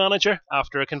happy manager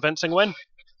after a convincing win.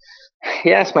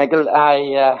 Yes, Michael.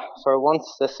 For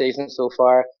once this season so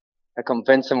far, a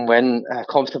convincing win, a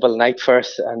comfortable night for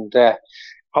us, and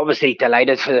obviously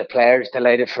delighted for the players,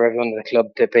 delighted for everyone in the club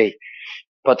to be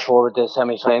put forward to the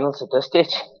semi-finals at this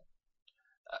stage.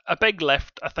 A big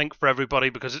lift, I think, for everybody,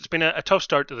 because it's been a tough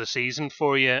start to the season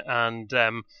for you, and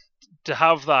to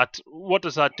have that, what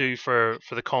does that do for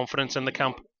the confidence in the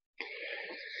camp?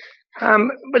 Well,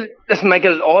 listen,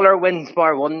 Michael, all our wins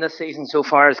bar one this season so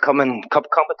far has come in cup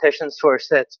competitions for us.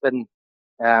 It's been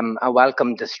a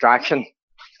welcome distraction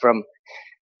from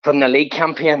the league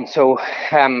campaign. So,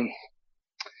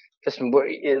 listen,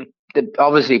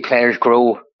 obviously players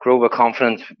grow with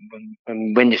confidence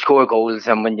when you score goals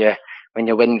and when you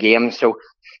win games. So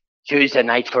Tuesday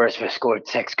night for us, we scored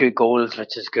 6 good goals,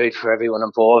 which is good for everyone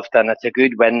involved, and it's a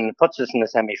good win. It puts us in the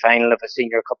semi-final of a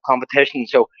senior cup competition,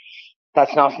 so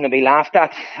that's nothing to be laughed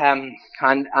at. And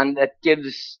it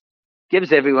gives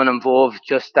everyone involved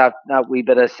just that wee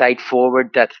bit of sight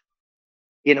forward that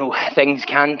things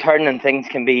can turn and things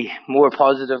can be more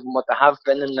positive than what they have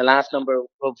been in the last number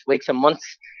of weeks and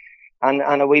months,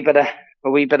 and a wee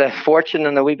bit of fortune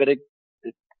and a wee bit of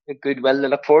goodwill to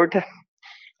look forward to.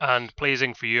 And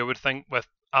pleasing for you, I would think, with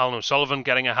Alan O'Sullivan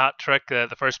getting a hat-trick,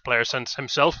 the first player since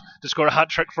himself to score a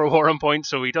hat-trick for Warrenpoint,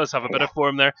 so he does have a bit of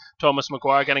form there. Thomas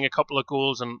Maguire getting a couple of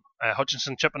goals and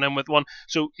Hutchinson chipping in with one.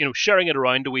 So, sharing it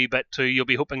around a wee bit too, you'll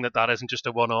be hoping that isn't just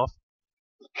a one-off.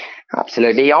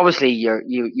 Absolutely. Obviously,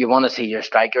 you want to see your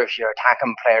strikers, your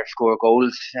attacking players score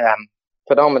goals.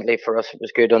 Predominantly for us, it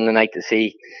was good on the night to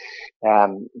see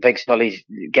Big Sully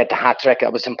get the hat trick.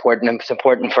 It was important. It was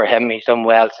important for him. He's done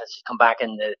well since he's come back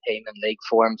in the team in league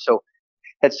form. So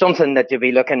it's something that you'll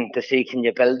be looking to see. Can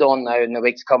you build on now in the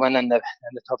weeks coming and the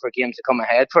tougher games to come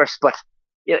ahead for us? But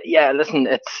yeah, listen,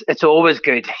 it's always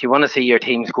good. You want to see your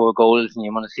team score goals and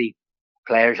you want to see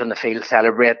players on the field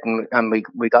celebrate, and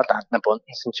we got that in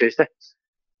abundance on Tuesday.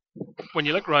 When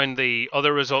you look around the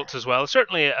other results as well,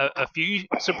 certainly a few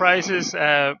surprises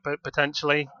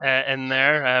potentially in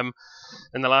there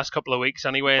in the last couple of weeks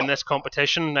anyway in this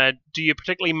competition. Do you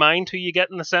particularly mind who you get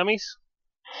in the semis?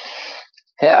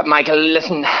 Yeah, Michael,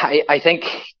 listen, I think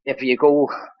if you go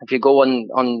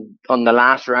on the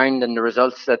last round and the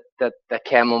results that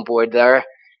came on board there,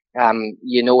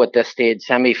 at this stage,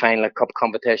 semi-final cup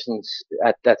competitions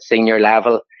at that senior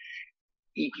level,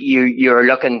 you're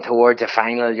looking towards a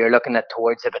final, you're looking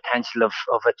towards the potential of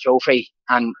a trophy.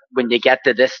 And when you get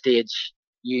to this stage,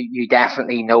 you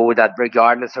definitely know that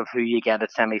regardless of who you get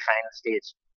at semi-final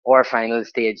stage or final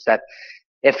stage, that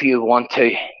if you want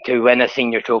to win a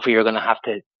senior trophy, you're going to have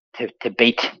to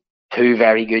beat two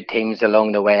very good teams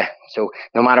along the way. So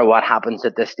no matter what happens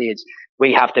at this stage,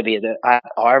 we have to be at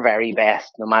our very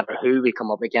best, no matter who we come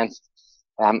up against.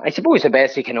 I suppose the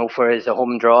best we can hope for is a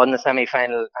home draw in the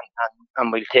semi-final,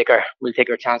 and we'll take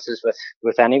our chances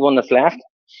with anyone that's left.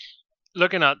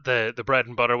 Looking at the bread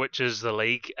and butter, which is the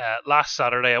league, last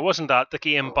Saturday I wasn't at the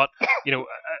game, but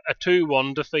a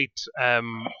 2-1 defeat.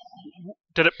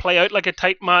 Did it play out like a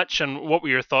tight match, and what were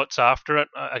your thoughts after it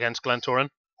against Glentoran?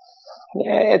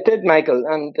 Yeah, it did, Michael,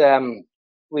 and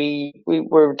we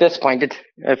were disappointed.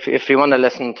 If you want to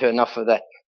listen to enough of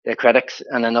the critics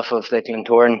and enough of the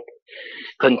Glentoran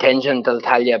contingent, they'll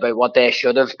tell you about what they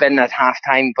should have been at half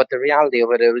time, but the reality of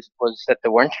it was that they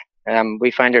weren't.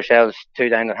 We found ourselves 2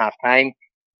 down at half time.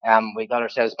 We got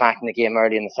ourselves back in the game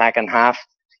early in the second half,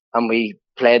 and we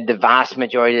played the vast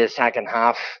majority of the second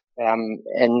half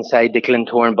inside the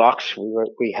Glentoran box.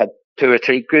 We had 2 or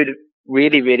 3 good,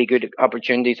 really, really good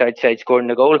opportunities outside scoring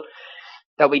the goal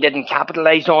that we didn't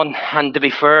capitalise on. And to be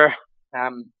fair,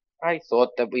 I thought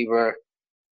that we were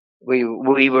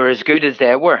as good as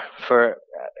they were for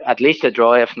at least a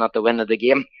draw, if not the win of the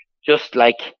game. Just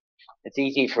like it's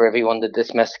easy for everyone to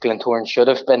dismiss Glentoran should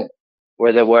have been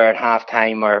where they were at half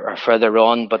time or further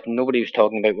on, but nobody was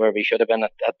talking about where we should have been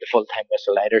at the full time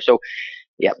whistle either. So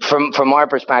yeah, from our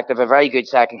perspective, a very good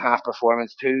second half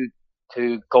performance. Two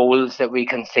goals that we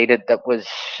conceded that was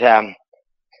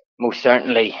most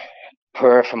certainly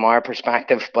poor from our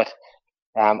perspective, but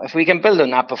if we can build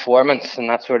on that performance and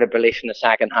that sort of belief in the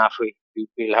second half,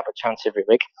 we'll have a chance every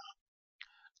week.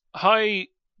 How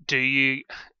do you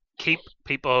keep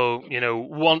people,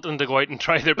 wanting to go out and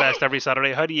try their best every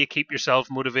Saturday? How do you keep yourself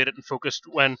motivated and focused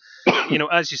when,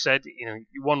 as you said,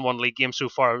 you won 1 league game so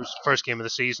far. It was the first game of the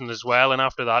season as well, and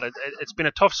after that, it's been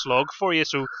a tough slog for you.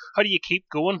 So how do you keep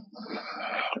going?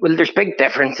 Well, there's big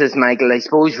differences, Michael. I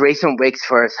suppose recent weeks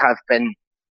for us have been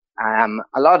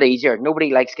a lot easier.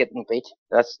 Nobody likes getting beat.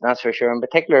 That's for sure. In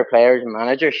particular, players and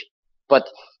managers. But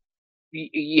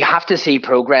you have to see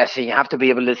progress, and you have to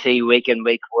be able to see week in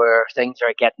week where things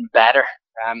are getting better.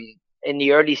 In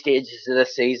the early stages of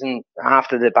this season,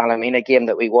 after the Ballymena game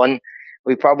that we won,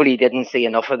 we probably didn't see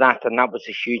enough of that, and that was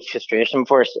a huge frustration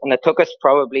for us. And it took us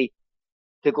probably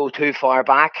to go too far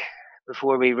back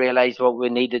before we realised what we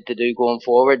needed to do going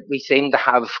forward. We seem to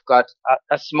have got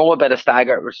a small bit of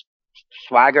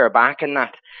swagger back in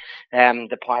that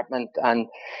department, and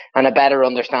a better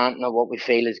understanding of what we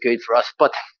feel is good for us.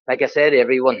 But like I said,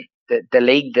 everyone, the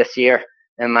league this year,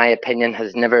 in my opinion,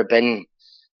 has never been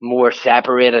more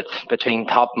separated between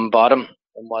top and bottom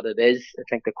than what it is. I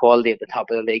think the quality of the top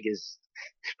of the league is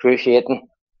excruciating.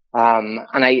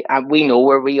 And we know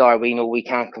where we are. We know we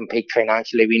can't compete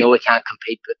financially. We know we can't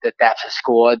compete with the depth of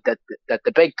squad that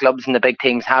the big clubs and the big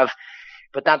teams have.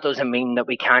 But that doesn't mean that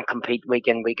we can't compete week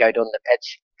in, week out on the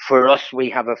pitch. For us, we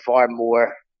have a far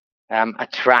more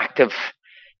attractive,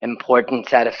 important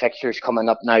set of fixtures coming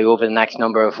up now over the next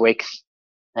number of weeks,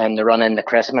 and the run into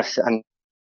Christmas, and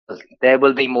they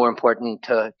will be more important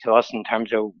to us in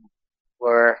terms of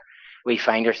where we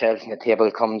find ourselves in the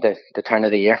table come the turn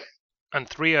of the year. And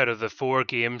 3 out of the 4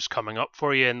 games coming up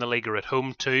for you in the league are at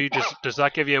home too. Does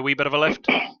that give you a wee bit of a lift?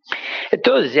 It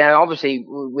does, yeah. Obviously,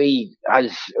 we,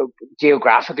 as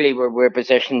geographically we're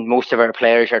positioned, most of our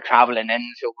players are travelling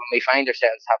in. So when we find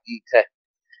ourselves having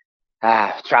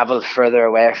to travel further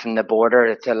away from the border,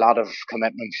 it's a lot of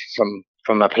commitment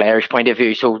from a player's point of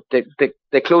view. So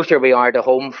the closer we are to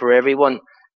home for everyone,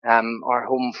 our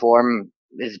home form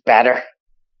is better,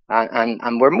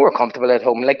 and we're more comfortable at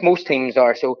home, like most teams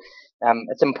are. So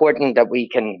it's important that we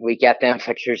get them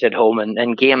fixtures at home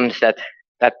and games that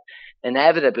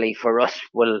inevitably for us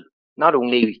will not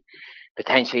only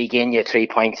potentially gain you 3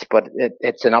 points, but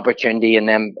it's an opportunity in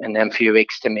them few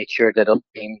weeks to make sure that other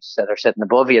teams that are sitting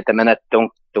above you at the minute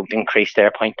don't increase their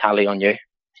point tally on you.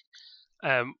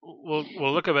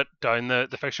 We'll look a bit down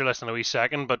the fixture list in a wee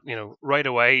second, but right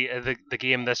away the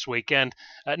game this weekend,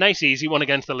 nice easy one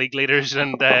against the league leaders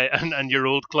and your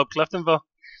old club Cliftonville.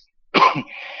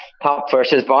 Top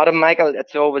versus bottom, Michael.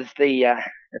 It's always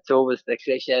the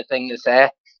cliche thing to say.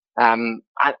 And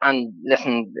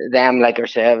listen, them like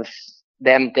ourselves,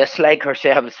 them dislike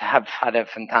ourselves, have had a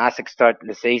fantastic start to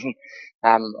the season.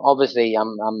 Obviously,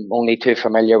 I'm only too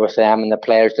familiar with them and the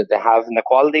players that they have and the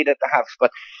quality that they have,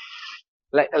 but.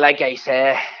 Like I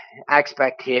say,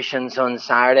 expectations on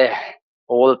Saturday,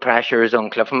 all pressure is on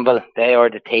Cliftonville. They are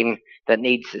the team that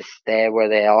needs to stay where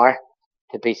they are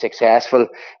to be successful.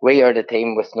 We are the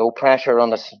team with no pressure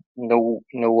on us,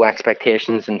 no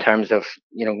expectations in terms of,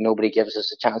 nobody gives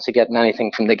us a chance of getting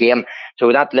anything from the game.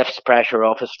 So that lifts pressure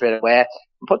off us straight away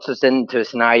and puts us into a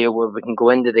scenario where we can go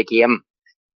into the game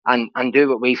and do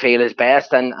what we feel is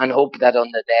best and hope that on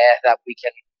the day that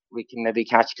we can maybe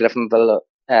catch Cliftonville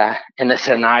in a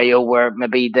scenario where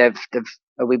maybe they've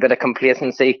a wee bit of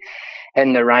complacency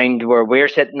in the round where we're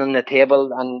sitting on the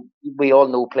table, and we all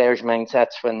know players'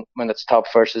 mindsets when it's top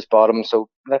versus bottom. So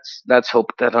let's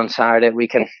hope that on Saturday we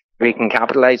can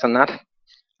capitalise on that.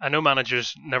 I know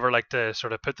managers never like to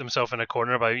sort of put themselves in a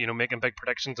corner by making big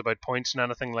predictions about points and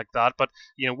anything like that, but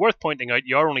worth pointing out,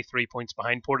 you are only 3 points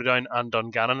behind Portadown and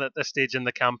Dungannon at this stage in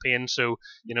the campaign. So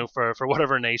for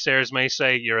whatever naysayers may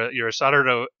say, you're a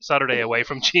Saturday away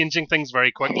from changing things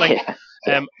very quickly.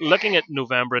 Looking at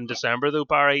November and December though,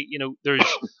 Barry,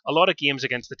 there's a lot of games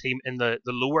against the team in the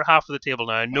lower half of the table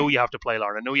now. I know you have to play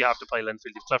Larne, I know you have to play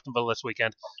Linfield, you've Cliftonville this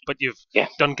weekend, but you've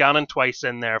Dungannon twice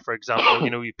in there, for example.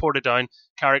 You Portadown,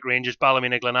 Carrick Rangers,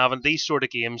 Ballymena, Glenavon, these sort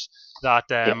of games that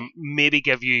maybe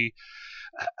give you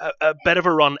a bit of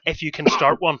a run if you can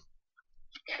start one.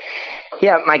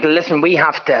 Yeah, Michael, listen, we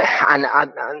have to,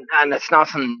 and it's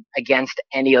nothing against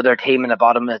any other team in the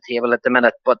bottom of the table at the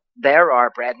minute, but there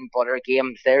are bread and butter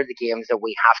games. They're the games that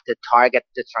we have to target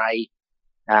to try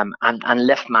and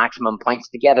lift maximum points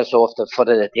to get us off the foot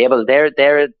of the table. They're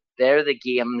the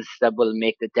games that will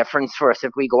make the difference for us.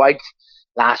 If we go out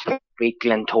last week,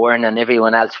 Glentoran, and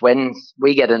everyone else wins,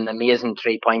 we get an amazing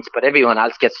 3 points, but everyone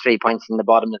else gets 3 points in the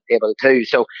bottom of the table too.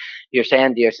 So you're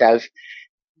saying to yourself,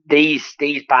 these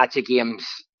batch of games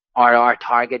are our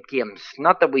target games.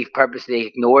 Not that we've purposely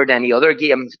ignored any other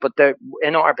games, but they're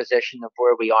in our position of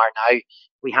where we are now.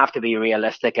 We have to be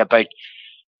realistic about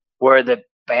where the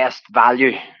best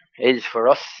value is for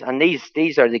us, and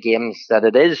these are the games that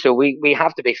it is. So we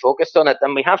have to be focused on it,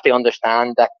 and we have to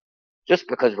understand that just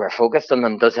because we're focused on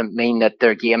them doesn't mean that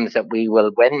they're games that we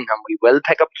will win and we will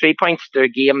pick up 3 points. They're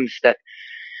games that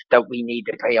we need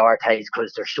to prioritise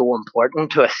because they're so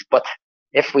important to us. But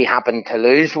if we happen to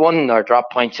lose one or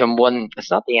drop points on one, it's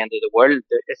not the end of the world.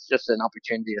 It's just an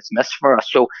opportunity that's missed for us.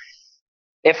 So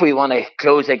if we want to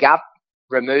close a gap,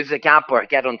 remove the gap, or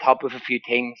get on top of a few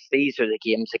teams, these are the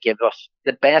games that give us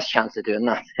the best chance of doing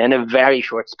that in a very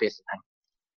short space of time.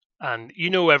 And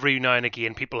every now and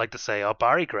again people like to say,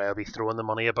 Barry Gray will be throwing the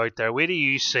money about there. Where do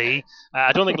you see?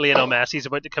 I don't think Lionel Messi's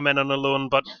about to come in on a loan,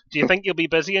 but do you think you'll be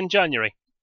busy in January?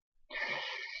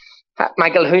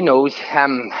 Michael, who knows?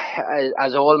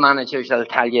 As all managers will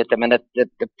tell you at the minute,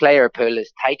 the player pool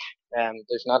is tight.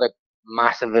 There's not a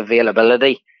massive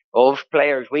availability of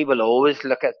players. We will always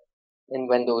look at in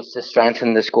windows to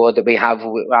strengthen the squad that we have.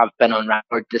 I've been on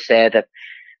record to say that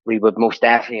we would most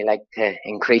definitely like to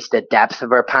increase the depth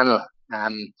of our panel,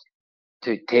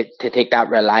 to take that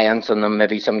reliance on them,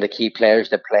 maybe some of the key players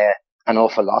that play an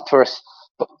awful lot for us.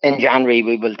 But in January,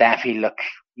 we will definitely look.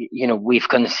 We've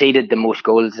conceded the most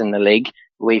goals in the league.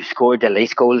 We've scored the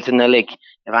least goals in the league.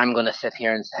 If I'm going to sit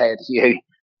here and say to you,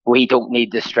 we don't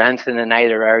need to strengthen in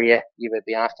either area, you would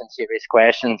be asking serious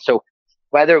questions. So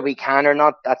whether we can or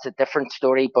not, that's a different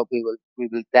story. But we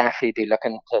will definitely be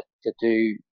looking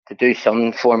to do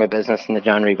some form of business in the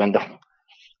January window.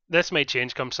 This may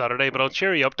change come Saturday, but I'll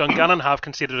cheer you up. Dungannon have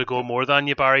conceded a goal more than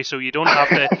you, Barry, so you don't have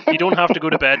to go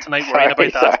to bed tonight worrying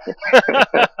about that.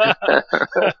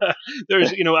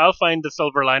 There's, I'll find the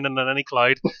silver lining in any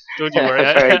cloud. Don't you worry.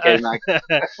 Very good, Mike.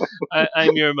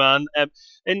 I'm your man.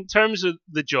 In terms of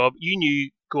the job, you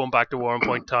knew going back to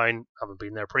Warrenpoint Town, having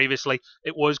been there previously,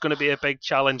 it was going to be a big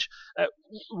challenge.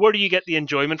 Where do you get the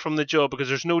enjoyment from the job? Because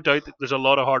there's no doubt that there's a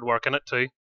lot of hard work in it too.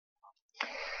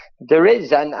 There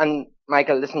is, and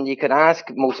Michael, listen, you could ask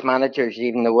most managers,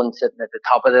 even the ones sitting at the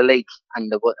top of the league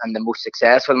and the most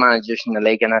successful managers in the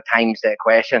league, and at times the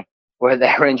question where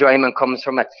their enjoyment comes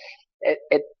from.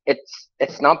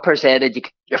 It's not per se that you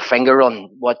get your finger on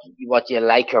what you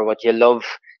like or what you love.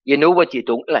 You know what you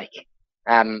don't like,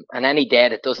 and any day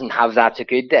that doesn't have that's a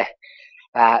good day.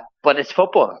 But it's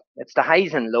football. It's the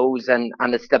highs and lows, and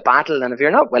it's the battle. And if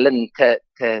you're not willing to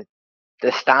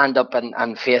stand up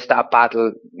and face that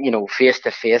battle, face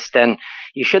to face, then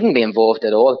you shouldn't be involved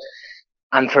at all.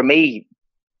 And for me,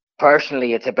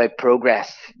 personally, it's about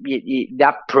progress.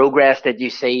 That progress that you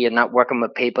see and that working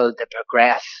with people to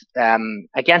progress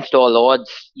against all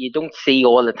odds, you don't see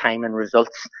all the time in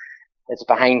results. It's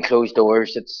behind closed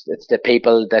doors. It's the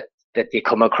people that you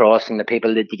come across and the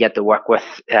people that you get to work with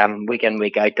week in,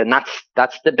 week out, and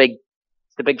that's the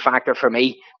big factor for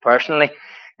me personally.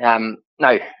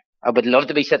 Now, I would love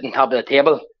to be sitting top of the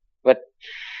table with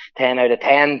 10 out of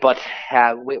 10, but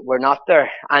we're not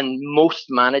there. And most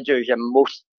managers and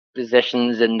most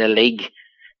positions in the league,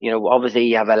 obviously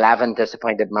you have 11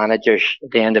 disappointed managers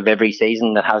at the end of every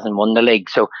season that hasn't won the league.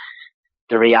 So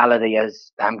the reality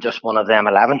is I'm just one of them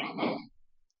 11.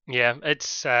 Yeah,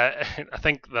 it's. I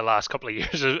think the last couple of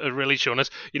years have really shown us.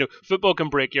 Football can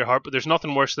break your heart, but there's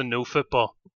nothing worse than no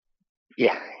football.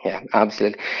 Yeah,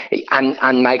 absolutely.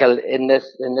 And Michael, in this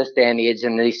day and age,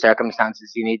 in these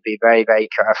circumstances, you need to be very, very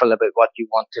careful about what you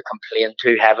want to complain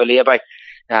too heavily about.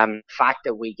 Fact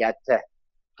that we get to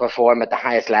perform at the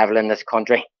highest level in this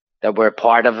country, that we're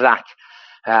part of that.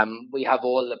 We have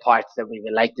all the parts that we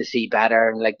would like to see better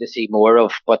and like to see more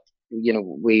of, but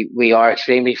we are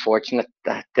extremely fortunate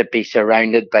to be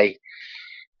surrounded by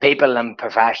people and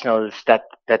professionals that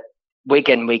week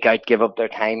in, week out give up their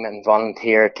time and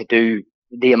volunteer to do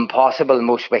the impossible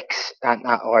most weeks,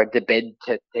 or the bid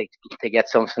to get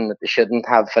something that they shouldn't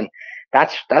have. And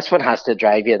that's what has to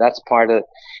drive you. That's part of.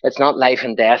 It's not life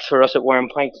and death for us at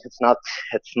Warrenpoint. It's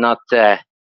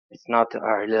not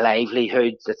our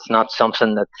livelihoods. It's not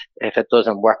something that if it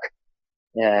doesn't work,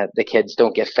 the kids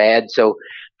don't get fed. So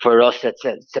for us,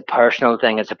 it's a personal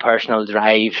thing. It's a personal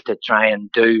drive to try and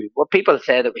do what people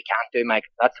say that we can't do, Mike.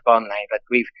 That's the bottom line. But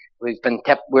we've been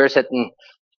tipped. We're sitting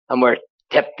and we're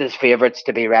tipped as favourites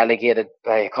to be relegated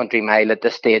by a country mile at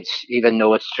this stage, even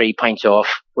though it's 3 points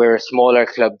off. We're a smaller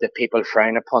club that people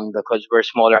frown upon because we're a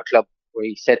smaller club.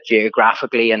 We sit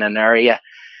geographically in an area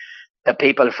that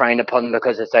people frown upon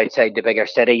because it's outside the bigger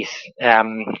cities.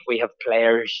 We have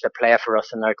players that play for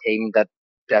us in our team that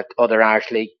other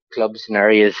Irish League clubs and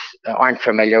areas aren't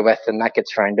familiar with, and that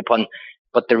gets frowned upon.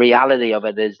 But the reality of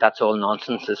it is that's all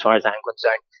nonsense as far as I'm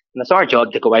concerned. And it's our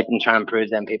job to go out and try and prove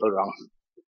them people wrong.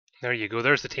 There you go.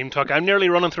 There's the team talk. I'm nearly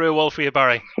running through a wall for you,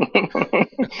 Barry.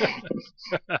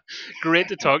 Great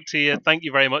to talk to you. Thank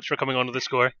you very much for coming on to The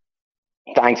Score.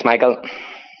 Thanks, Michael.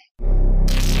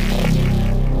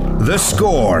 The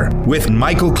Score with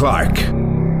Michael Clark.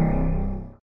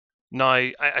 Now,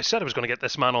 I said I was going to get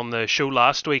this man on the show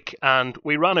last week, and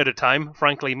we ran out of time.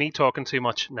 Frankly, me talking too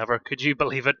much, never. Could you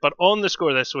believe it? But on The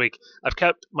Score this week, I've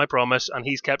kept my promise, and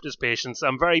he's kept his patience.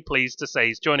 I'm very pleased to say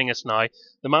he's joining us now,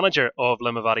 the manager of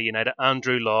Limavady United,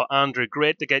 Andrew Law. Andrew,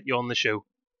 great to get you on the show.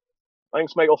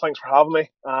 Thanks, Michael. Thanks for having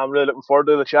me. I'm really looking forward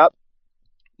to the chat.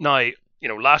 Now,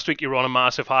 last week you were on a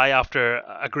massive high after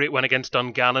a great win against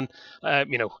Dungannon.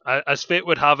 As fate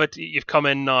would have it, you've come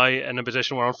in now in a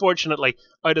position where, unfortunately,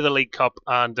 out of the League Cup,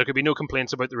 and there could be no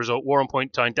complaints about the result.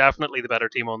 Warrenpoint Town, definitely the better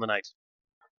team on the night.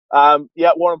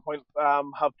 Warrenpoint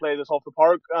have played us off the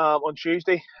park on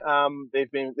Tuesday.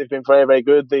 They've been very, very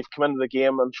good. They've come into the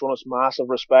game and shown us massive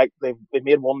respect. They've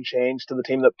made one change to the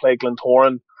team that played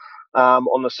Glentoran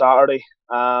on the Saturday.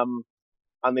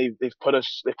 And they've put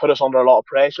us under a lot of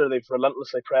pressure. They've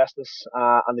relentlessly pressed us,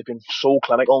 and they've been so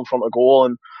clinical in front of goal.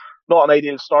 And not an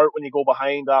ideal start when you go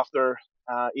behind after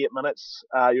 8 minutes.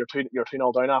 You're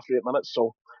 2-0 down after 8 minutes.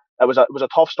 So it was a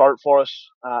tough start for us.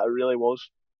 It really was.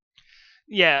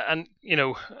 Yeah, and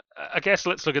I guess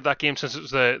let's look at that game since it was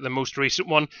the most recent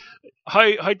one.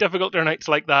 How difficult are nights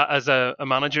like that as a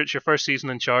manager? It's your first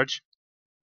season in charge.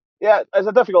 Yeah, it's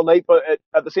a difficult night, but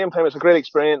at the same time, it's a great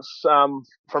experience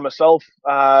for myself.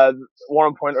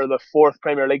 Warrenpoint are the 4th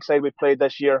Premier League side we've played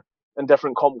this year in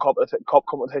different cup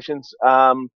competitions.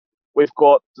 We've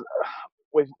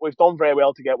done very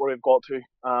well to get where we've got to.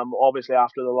 Obviously,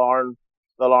 after the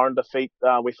Larne defeat,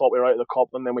 we thought we were out of the cup,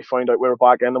 and then we found out we were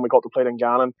back in, and we got to play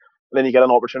Dungannon. And then you get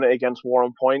an opportunity against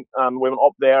Warrenpoint, and we went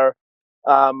up there.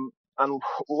 And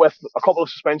with a couple of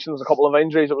suspensions, a couple of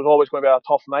injuries, it was always going to be a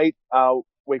tough night.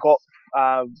 We got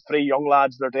 3 young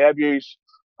lads their debuts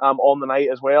on the night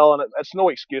as well, and it's no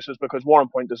excuses because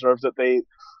Warrenpoint deserved it. They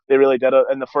really did it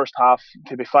in the first half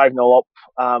to be 5-0 up.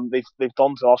 They've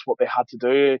done to us what they had to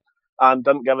do and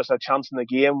didn't give us a chance in the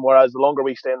game. Whereas the longer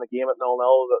we stay in the game at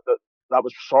 0-0, that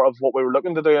was sort of what we were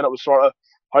looking to do, and it was sort of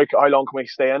how long can we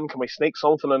stay in? Can we sneak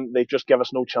something? And they just give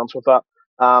us no chance with that.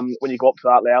 When you go up to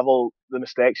that level, the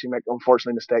mistakes you make.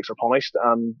 Unfortunately, mistakes are punished,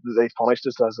 and they've punished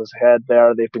us. As I said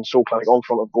there, they've been so clinical in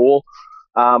front of goal.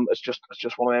 It's just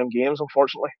one of them games,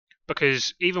 unfortunately.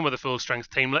 Because even with a full strength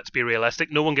team, let's be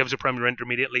realistic, no one gives a Premier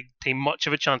Intermediate League team much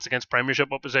of a chance against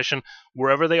Premiership opposition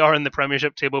wherever they are in the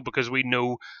Premiership table, because we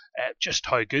know just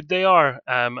how good they are.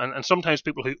 And sometimes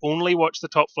people who only watch the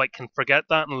top flight can forget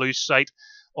that and lose sight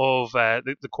of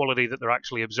the quality that they're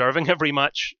actually observing every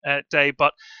match day.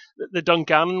 But the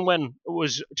Dungannon win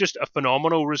was just a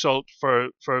phenomenal result for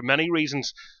many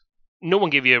reasons. No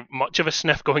one gave you much of a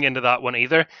sniff going into that one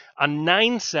either. And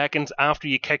 9 seconds after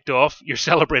you kicked off, you're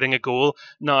celebrating a goal.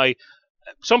 Now,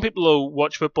 some people will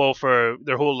watch football for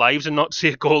their whole lives and not see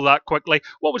a goal that quickly.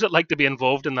 What was it like to be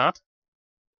involved in that?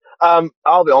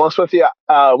 I'll be honest with you.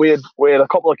 We had a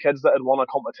couple of kids that had won a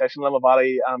competition,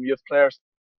 Limavady youth players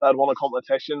that had won a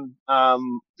competition,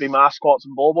 be mascots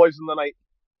and ball boys in the night.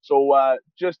 So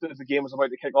just as the game was about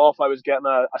to kick off, I was getting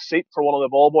a seat for one of the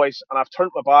ball boys, and I've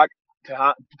turned my back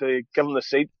to give him the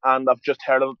seat, and I've just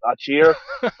heard a cheer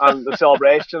and the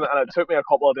celebration, and it took me a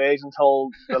couple of days until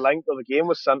the link of the game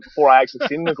was sent before I actually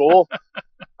seen the goal.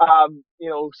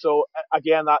 So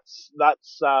again, that's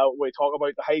we talk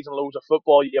about the highs and lows of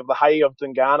football. You have the high of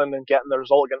Dungannon and getting the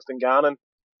result against Dungannon,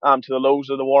 to the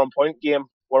lows of the Warrenpoint game,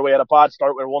 where we had a bad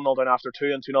start. We were 1-0 down after 2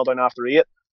 and 2-0 down after 8.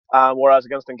 Whereas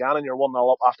against Dungannon, you're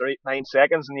 1-0 up after 9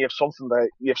 seconds, and you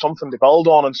have something to build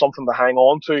on and something to hang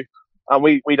on to. And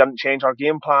we didn't change our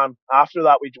game plan after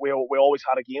that. We always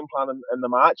had a game plan in the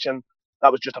match, and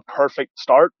that was just a perfect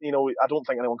start. I don't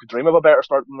think anyone could dream of a better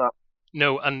start than that.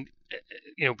 No, and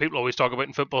people always talk about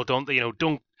in football, don't they?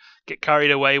 Don't get carried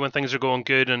away when things are going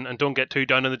good, and don't get too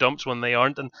down in the dumps when they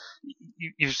aren't. And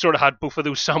you've sort of had both of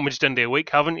those sandwiched into a week,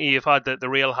 haven't you? You've had the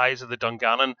real highs of the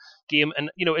Dungannon game,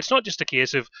 and it's not just a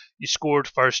case of you scored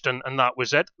first and that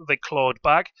was it. They clawed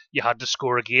back. You had to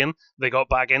score again. They got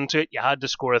back into it. You had to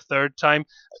score a third time.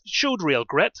 It showed real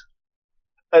grit.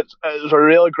 It was a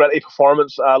really gritty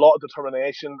performance, a lot of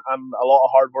determination and a lot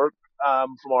of hard work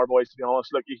from our boys, to be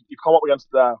honest. Look, you've come up against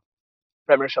the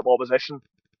Premiership opposition.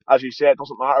 As you say, it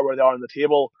doesn't matter where they are in the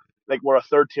table. Like, we're a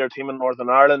third-tier team in Northern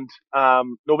Ireland.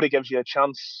 Nobody gives you a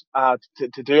chance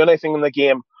to do anything in the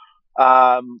game.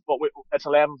 But it's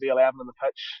 11v11 in the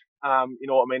pitch. You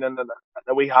know what I mean? And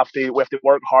we have to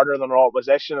work harder than our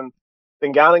opposition. And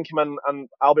Dungannon came in, and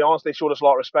I'll be honest, they showed us a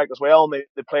lot of respect as well, and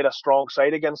they played a strong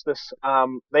side against us.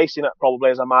 They seen it probably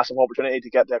as a massive opportunity to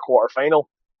get to a quarter-final,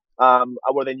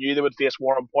 where they knew they would face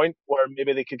Warrenpoint, where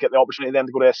maybe they could get the opportunity then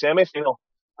to go to a semi-final.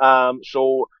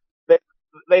 So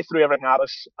they threw everything at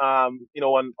us, and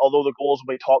although the goals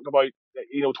will be talked about,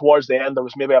 towards the end there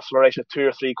was maybe a flourish of 2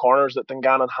 or 3 corners that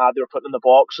Dungannon had. They were putting in the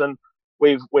box, and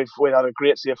we had a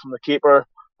great save from the keeper,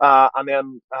 and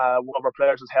then one of our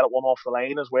players has headed one off the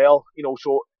line as well. You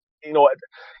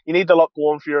need to look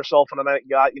going for yourself in a night like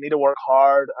that. You need to work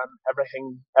hard and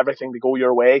everything to go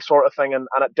your way, sort of thing. And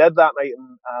it did that night.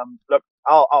 And look,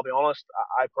 I'll be honest,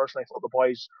 I personally thought the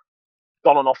boys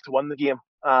done enough to win the game.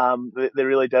 They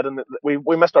really did, and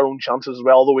we missed our own chances as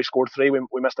well. Although we scored 3,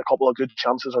 we missed a couple of good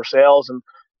chances ourselves, and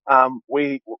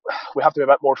we have to be a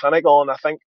bit more clinical. And I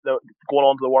think that going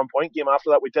on to the Warrenpoint game after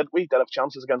that, we did have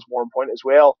chances against Warrenpoint as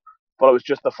well, but it was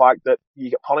just the fact that you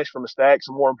get punished for mistakes,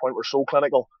 and Warrenpoint were so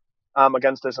clinical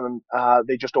against us, and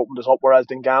they just opened us up. Whereas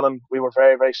Dungannon, we were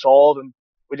very, very solid, and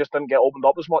we just didn't get opened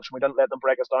up as much, and we didn't let them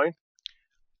break us down.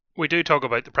 We do talk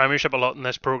about the Premiership a lot in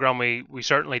this programme. We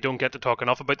certainly don't get to talk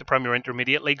enough about the Premier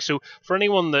Intermediate League. So for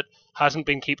anyone that hasn't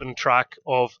been keeping track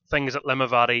of things at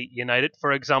Limavady United,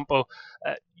 for example,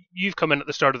 you've come in at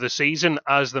the start of the season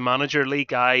as the manager. Lee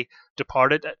Guy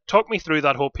departed. Talk me through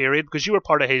that whole period, because you were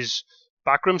part of his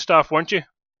backroom staff, weren't you?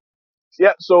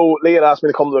 Yeah, so Lee had asked me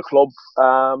to come to the club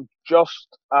just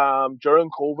during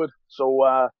COVID. So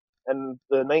in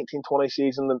the 1920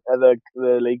 season,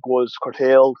 the league was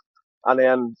curtailed. And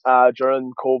then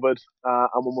during COVID,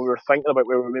 and when we were thinking about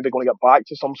we were maybe going to get back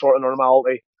to some sort of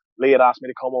normality, Lee had asked me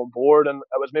to come on board, and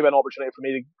it was maybe an opportunity for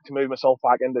me to move myself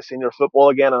back into senior football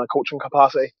again in a coaching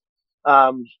capacity.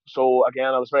 So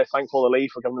again, I was very thankful to Lee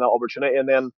for giving me that opportunity. And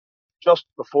then just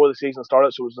before the season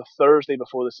started, so it was the Thursday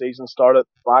before the season started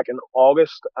back in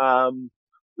August,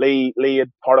 Lee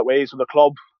had parted ways with the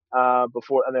club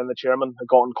before, and then the chairman had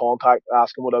got in contact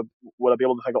asking would I be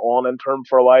able to take it on interim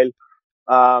for a while.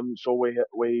 So we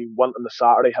went on the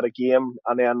Saturday, had a game,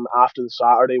 and then after the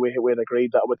Saturday we had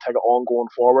agreed that I would take it on going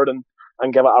forward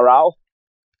and give it a rattle.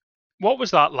 What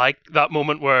was that like, that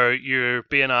moment where you're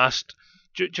being asked,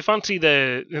 do you fancy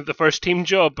the first team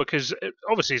job? Because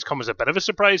obviously it's come as a bit of a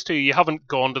surprise to you. You haven't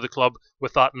gone to the club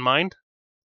with that in mind.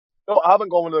 No, I haven't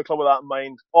gone to the club with that in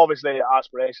mind. Obviously,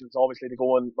 aspirations obviously to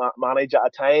go and manage at a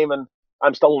time, and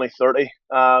I'm still only 30.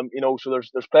 So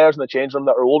there's players in the change room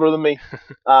that are older than me.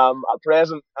 At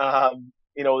present,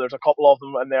 there's a couple of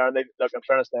them in there, and in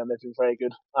fairness to them, they've been very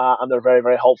good, and they're very,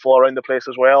 very helpful around the place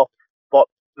as well. But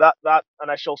that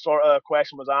initial sort of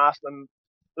question was asked, and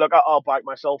look, I'll back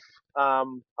myself.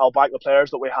 I'll back the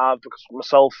players that we have, because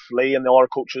myself, Lee, and the other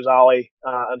coaches, Ali,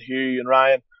 and Hugh and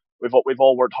Ryan, we've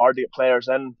all worked hard to get players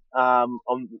in.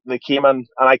 They came in,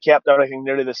 and I kept everything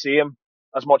nearly the same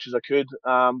as much as I could,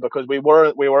 because we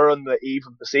were on the eve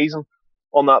of the season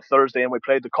on that Thursday, and we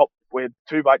played the cup. We had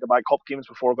 2 back-to-back cup games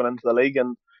before going into the league,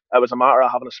 and it was a matter of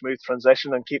having a smooth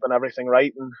transition and keeping everything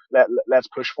right, and let's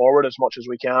push forward as much as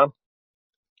we can.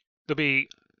 There'll be,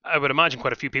 I would imagine,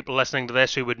 quite a few people listening to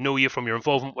this who would know you from your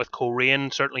involvement with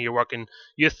Coleraine. Certainly your work in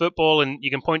youth football, and you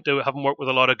can point to having worked with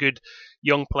a lot of good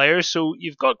young players, so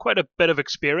you've got quite a bit of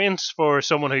experience for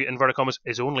someone who, inverted commas,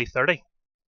 is only 30.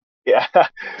 Yeah,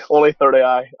 only 30,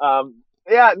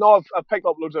 I've picked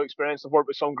up loads of experience. I've worked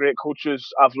with some great coaches.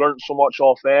 I've learned so much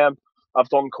off them. I've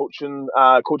done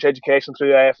coach education through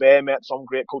the IFA, met some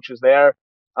great coaches there.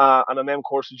 And in them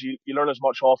courses, you learn as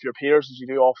much off your peers as you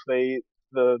do off the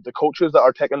coaches that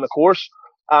are taking the course.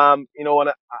 And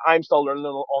I'm still learning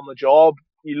on the job.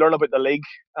 You learn about the league.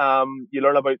 You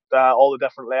learn about all the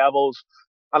different levels.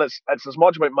 And it's as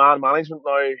much about man management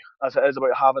now as it is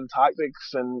about having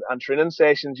tactics and training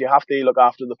sessions. You have to look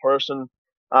after the person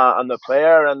and the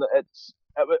player, and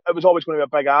it was always going to be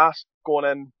a big ask going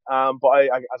in. But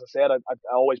as I said, I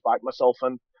always back myself,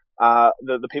 and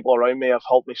the people around me have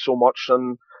helped me so much,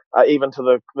 and even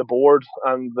to the board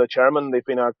and the chairman,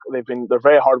 they're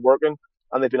very hard working,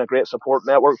 and they've been a great support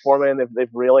network for me, and they've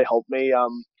really helped me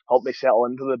settle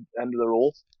into the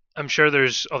role. I'm sure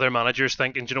there's other managers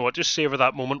thinking, do you know what, just savour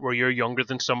that moment where you're younger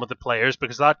than some of the players,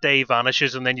 because that day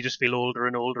vanishes and then you just feel older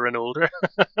and older and older.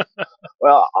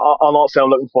 Well, I'll not say I'm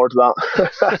looking forward to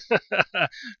that.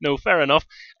 No, fair enough.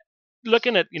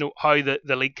 Looking at how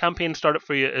the league campaign started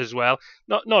for you as well,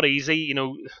 not easy.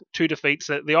 2 defeats.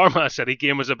 The Armagh City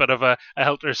game was a bit of a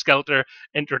helter-skelter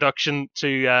introduction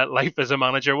to life as a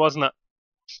manager, wasn't it?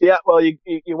 Yeah, well, you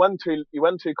win 2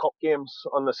 cup games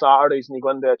on the Saturdays, and you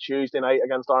go into a Tuesday night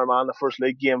against Armagh, the first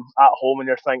league game at home, and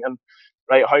you're thinking,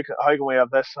 right, how can we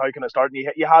have this? How can it start? And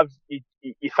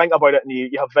you think about it, and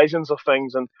you have visions of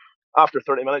things, and after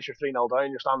 30 minutes, you're 3-0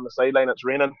 down, you're standing on the sideline, it's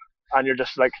raining, and you're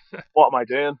just like, what am I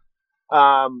doing?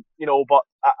 But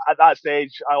at that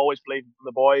stage, I always believed in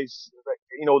the boys,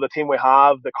 the team we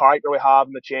have, the character we have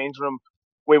in the change room.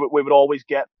 We would always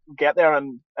get there,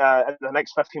 and in the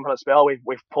next 15-minute spell,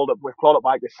 we've clawed it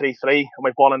back to 3-3, and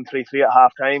we've won in 3-3 at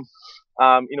half time.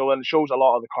 And it shows a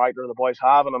lot of the character the boys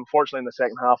have. And unfortunately, in the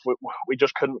second half, we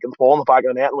just couldn't get the ball in the back of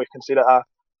the net, and we've conceded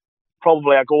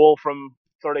probably a goal from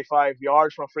 35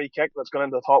 yards from a free kick that's gone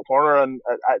into the top corner, and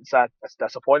it's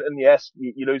disappointing. Yes,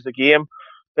 you lose the game,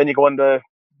 then you go into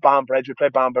Banbridge. We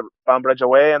played Banbridge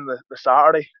away on the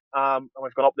Saturday, and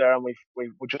we've gone up there, and we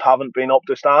just haven't been up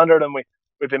to standard, and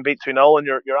we've been beat 2-0, and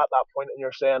you're at that point, and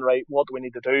you're saying, right, what do we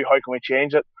need to do? How can we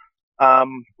change it?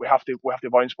 We have to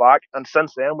bounce back. And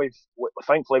since then,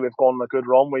 thankfully we've gone on a good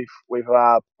run. We've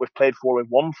played 4, we've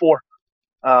won 4.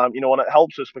 And it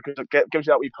helps us because it gives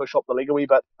you that wee push up the league a wee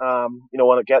bit. And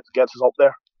it gets us up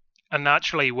there. And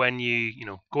naturally, when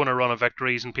you go on a run of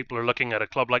victories, and people are looking at a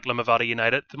club like Limavady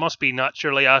United, they must be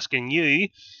naturally asking you,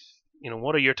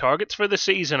 what are your targets for the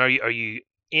season? Are you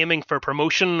aiming for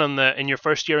promotion in your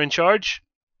first year in charge?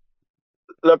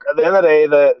 Look, at the end of the day,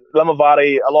 the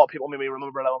Limavady, a lot of people maybe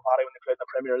remember Limavady when they played in the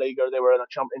Premier League or they were in a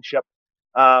championship.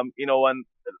 And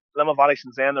Limavady,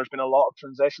 since then, there's been a lot of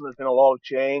transition, there's been a lot of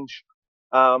change.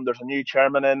 There's a new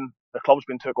chairman in, the club's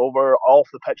been took over. Off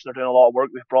the pitch, they're doing a lot of work.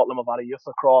 They've brought Limavady youth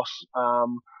across.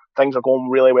 Things are going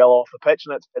really well off the pitch,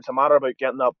 and it's a matter about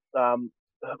getting that,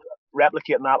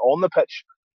 replicating that on the pitch.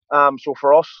 So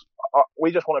for us,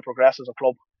 we just want to progress as a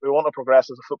club. We want to progress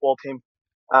as a football team.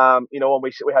 And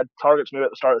we had targets maybe at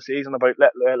the start of the season about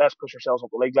let's push ourselves up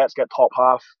the league, let's get top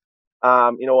half.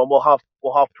 And we'll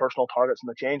have personal targets in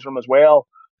the change room as well,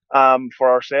 for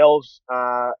ourselves.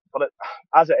 But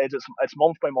as it is, it's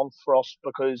month by month for us,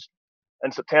 because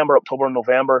in September, October, and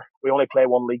November we only play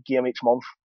 1 league game each month,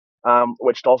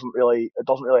 which doesn't really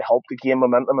help to gain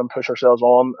momentum and push ourselves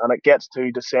on. And it gets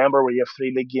to December where you have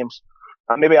 3 league games.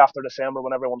 And maybe after December,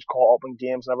 when everyone's caught up in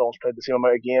games and everyone's played the same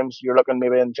amount of games, you're looking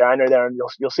maybe in January there, and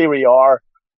you'll see where you are,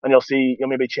 and you'll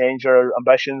maybe change your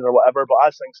ambitions or whatever. But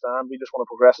as things stand, we just want to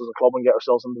progress as a club and get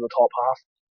ourselves into the top half.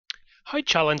 How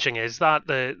challenging is that,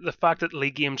 the fact that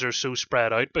league games are so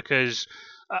spread out? Because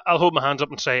I'll hold my hands up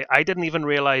and say I didn't even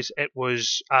realise it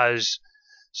was as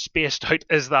spaced out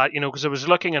is that? Because I was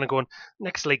looking and going,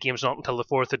 next league game's not until the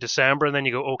 4th of December, and then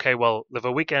you go, okay, well, they've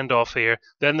a weekend off here,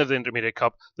 then they've the Intermediate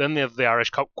Cup, then they have the Irish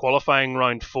Cup qualifying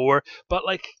round 4. But,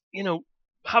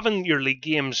 having your league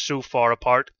games so far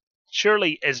apart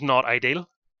surely is not ideal.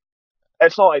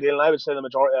 It's not ideal, and I would say the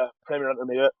majority of Premier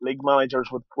Intermediate League managers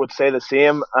would say the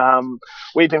same.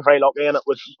 We've been very lucky, and it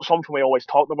was something we always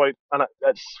talked about, and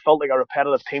it's felt like a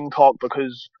repetitive team talk,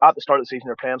 because at the start of the season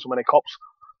you're playing so many cups.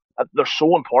 They're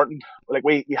so important.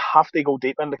 You have to go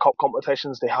deep into cup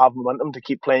competitions to have momentum to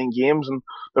keep playing games, and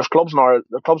there's clubs in our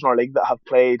league that have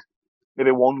played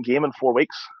maybe one game in 4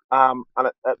 weeks, and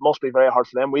it must be very hard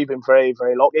for them. We've been very,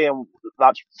 very lucky, and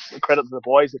that's credit to the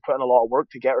boys. They put in a lot of work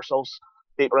to get ourselves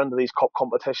deeper into these cup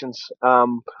competitions.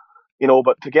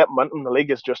 But to get momentum in the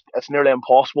league it's nearly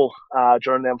impossible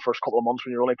during them first couple of months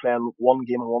when you're only playing one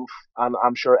game a month, and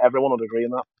I'm sure everyone would agree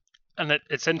on that. And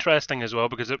it's interesting as well,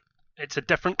 because it's a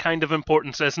different kind of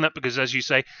importance, isn't it? Because, as you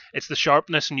say, it's the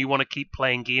sharpness, and you want to keep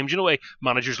playing games. Why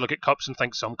managers look at cups and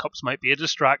think some cups might be a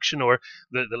distraction, or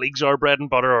the leagues are bread and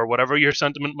butter, or whatever your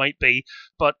sentiment might be.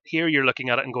 But here you're looking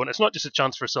at it and going, it's not just a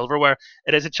chance for silverware,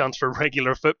 it is a chance for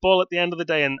regular football at the end of the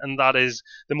day, and that is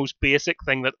the most basic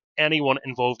thing that anyone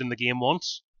involved in the game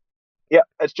wants. Yeah,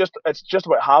 it's just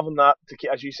about having that, to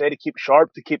keep, as you say, to keep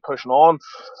sharp, to keep pushing on.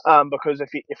 Because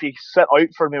if you sit out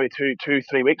for maybe 2-3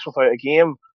 weeks without a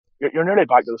game, you're nearly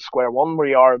back to the square one where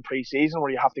you are in pre-season, where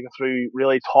you have to go through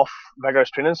really tough, vigorous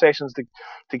training sessions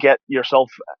to get yourself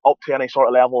up to any sort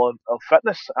of level of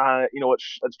fitness.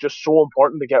 It's just so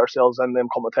important to get ourselves in them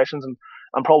competitions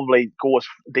and probably go as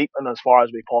deep and as far as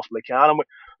we possibly can. And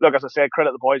look, as I said,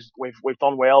 credit the boys. We've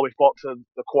done well. We've got to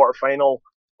the quarter final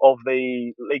of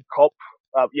the League Cup.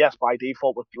 Yes, by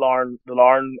default with the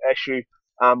Larne issue.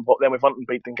 But then we went and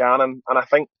beat Dungannon, and I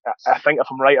think if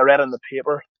I'm right, I read in the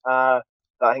paper.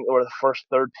 I think they were the first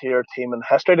third-tier team in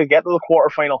history to get to the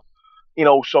quarter-final.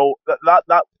 So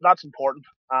that's important.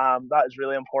 That is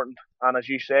really important. And as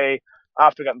you say,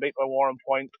 after getting beat by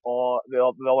Warrenpoint the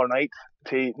other night,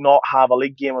 to not have a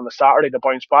league game on the Saturday to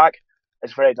bounce back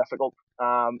is very difficult.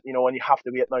 And you have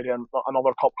to wait now to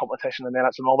another cup competition, and then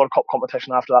it's another cup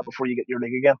competition after that before you get your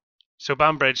league again. So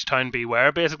Banbridge Town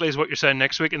beware, basically, is what you're saying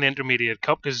next week in the Intermediate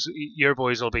Cup, because your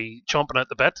boys will be chomping at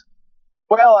the bit.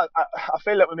 Well, I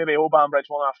feel like we maybe owe Banbridge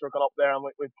one after we got up there, and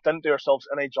we didn't do ourselves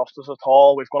any justice at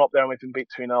all. We've gone up there and we've been beat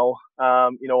 2-0.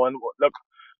 And look,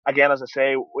 again, as I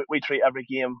say, we treat every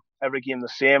game the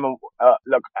same. And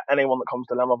look, anyone that comes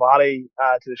to Limavady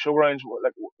to the showgrounds,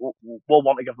 we'll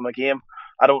want to give them a game.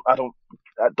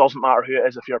 It doesn't matter who it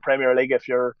is. If you're Premier League, if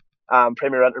you're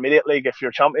Premier Intermediate League, if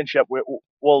you're Championship,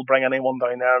 we'll bring anyone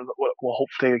down there and we'll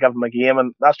hopefully give them a game,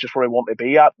 and that's just where we want to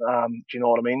be at. Do you know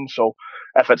what I mean? So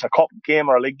if it's a cup game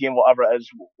or a league game, whatever it is,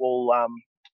 we'll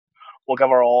give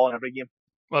our all in every game.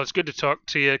 Well, it's good to talk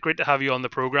to you. Great to have you on the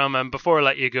programme. And before I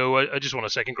let you go, I just want to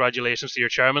say congratulations to your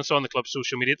chairman. So on the club's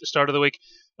social media at the start of the week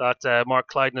that Mark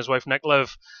Clyde and his wife Nicola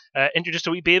have introduced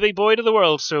a wee baby boy to the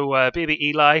world. So baby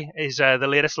Eli is the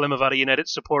latest Limavady United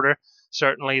supporter,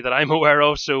 certainly, that I'm aware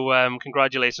of. So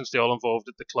congratulations to all involved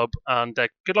at the club, and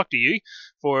good luck to you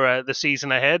for the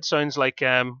season ahead. Sounds like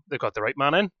they've got the right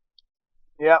man in.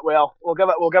 Yeah, well, we'll give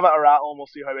it a rattle and we'll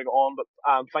see how we go on. But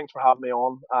thanks for having me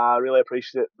on. I really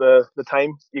appreciate the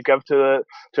time you give to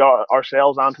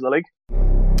ourselves and to the league.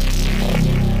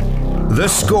 The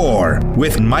Score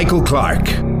with Michael Clark.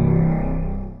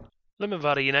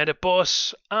 Limavady United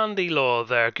boss Andy Law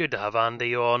there. Good to have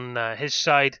Andy on. His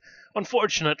side,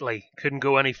 unfortunately, couldn't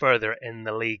go any further in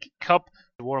the League Cup.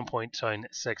 Warrenpoint Town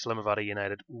 6, Limavady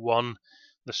United 1.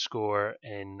 The score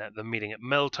in the meeting at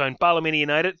Milltown. Ballymena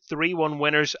United 3-1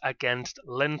 winners against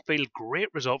Linfield. Great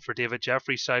result for David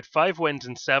Jeffrey's side. 5 wins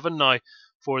in 7 now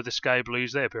for the Sky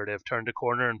Blues. They appear to have turned a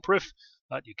corner, and proof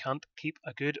that you can't keep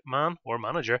a good man or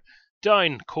manager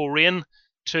down. Coleraine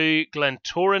 2,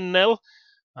 Glentoran 0.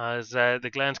 As the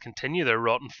Glens continue their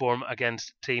rotten form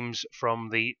against teams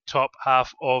from the top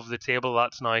half of the table.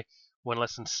 That's now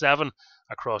winless in 7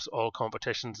 across all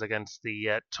competitions against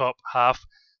the top half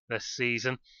this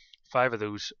season. 5 of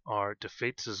those are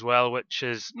defeats as well, which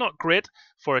is not great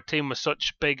for a team with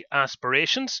such big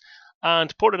aspirations.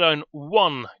 And Portadown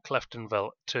 1, Cliftonville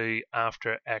 2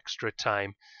 after extra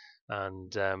time.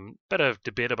 And bit of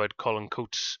debate about Colin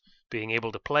Coates being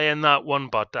able to play in that one,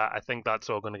 but I think that's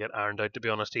all going to get ironed out, to be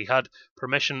honest. He had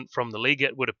permission from the league,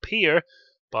 it would appear,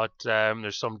 but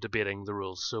there's some debating the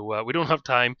rules. So we don't have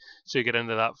time to get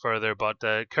into that further, but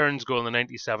Kern's goal in the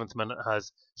 97th minute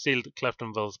has sealed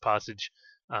Cliftonville's passage,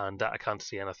 and I can't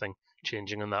see anything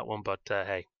changing on that one, but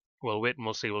hey, we'll wait and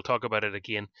we'll see. We'll talk about it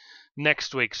again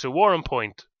next week. So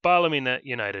Warrenpoint, Ballymena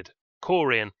United,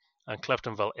 Coleraine and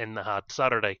Cliftonville in the hat.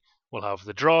 Saturday we'll have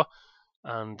the draw,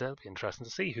 and it'll be interesting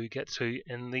to see who gets who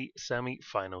in the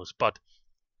semi-finals. But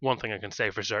one thing I can say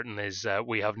for certain is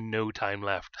we have no time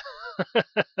left.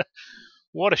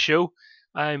 What a show.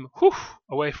 I'm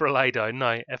away for a lie down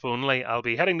now, if only. I'll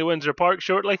be heading to Windsor Park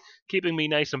shortly, keeping me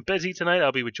nice and busy tonight.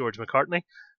 I'll be with George McCartney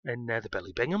in the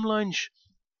Billy Bingham Lounge,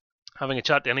 having a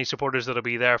chat to any supporters that'll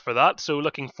be there for that. So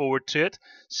looking forward to it.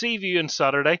 See you on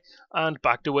Saturday and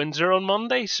back to Windsor on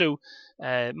Monday. So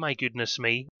my goodness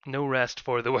me, no rest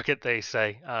for the wicked, they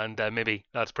say, and maybe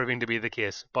that's proving to be the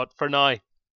case. But for now,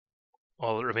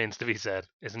 all that remains to be said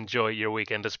is enjoy your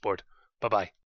weekend of sport. Bye bye.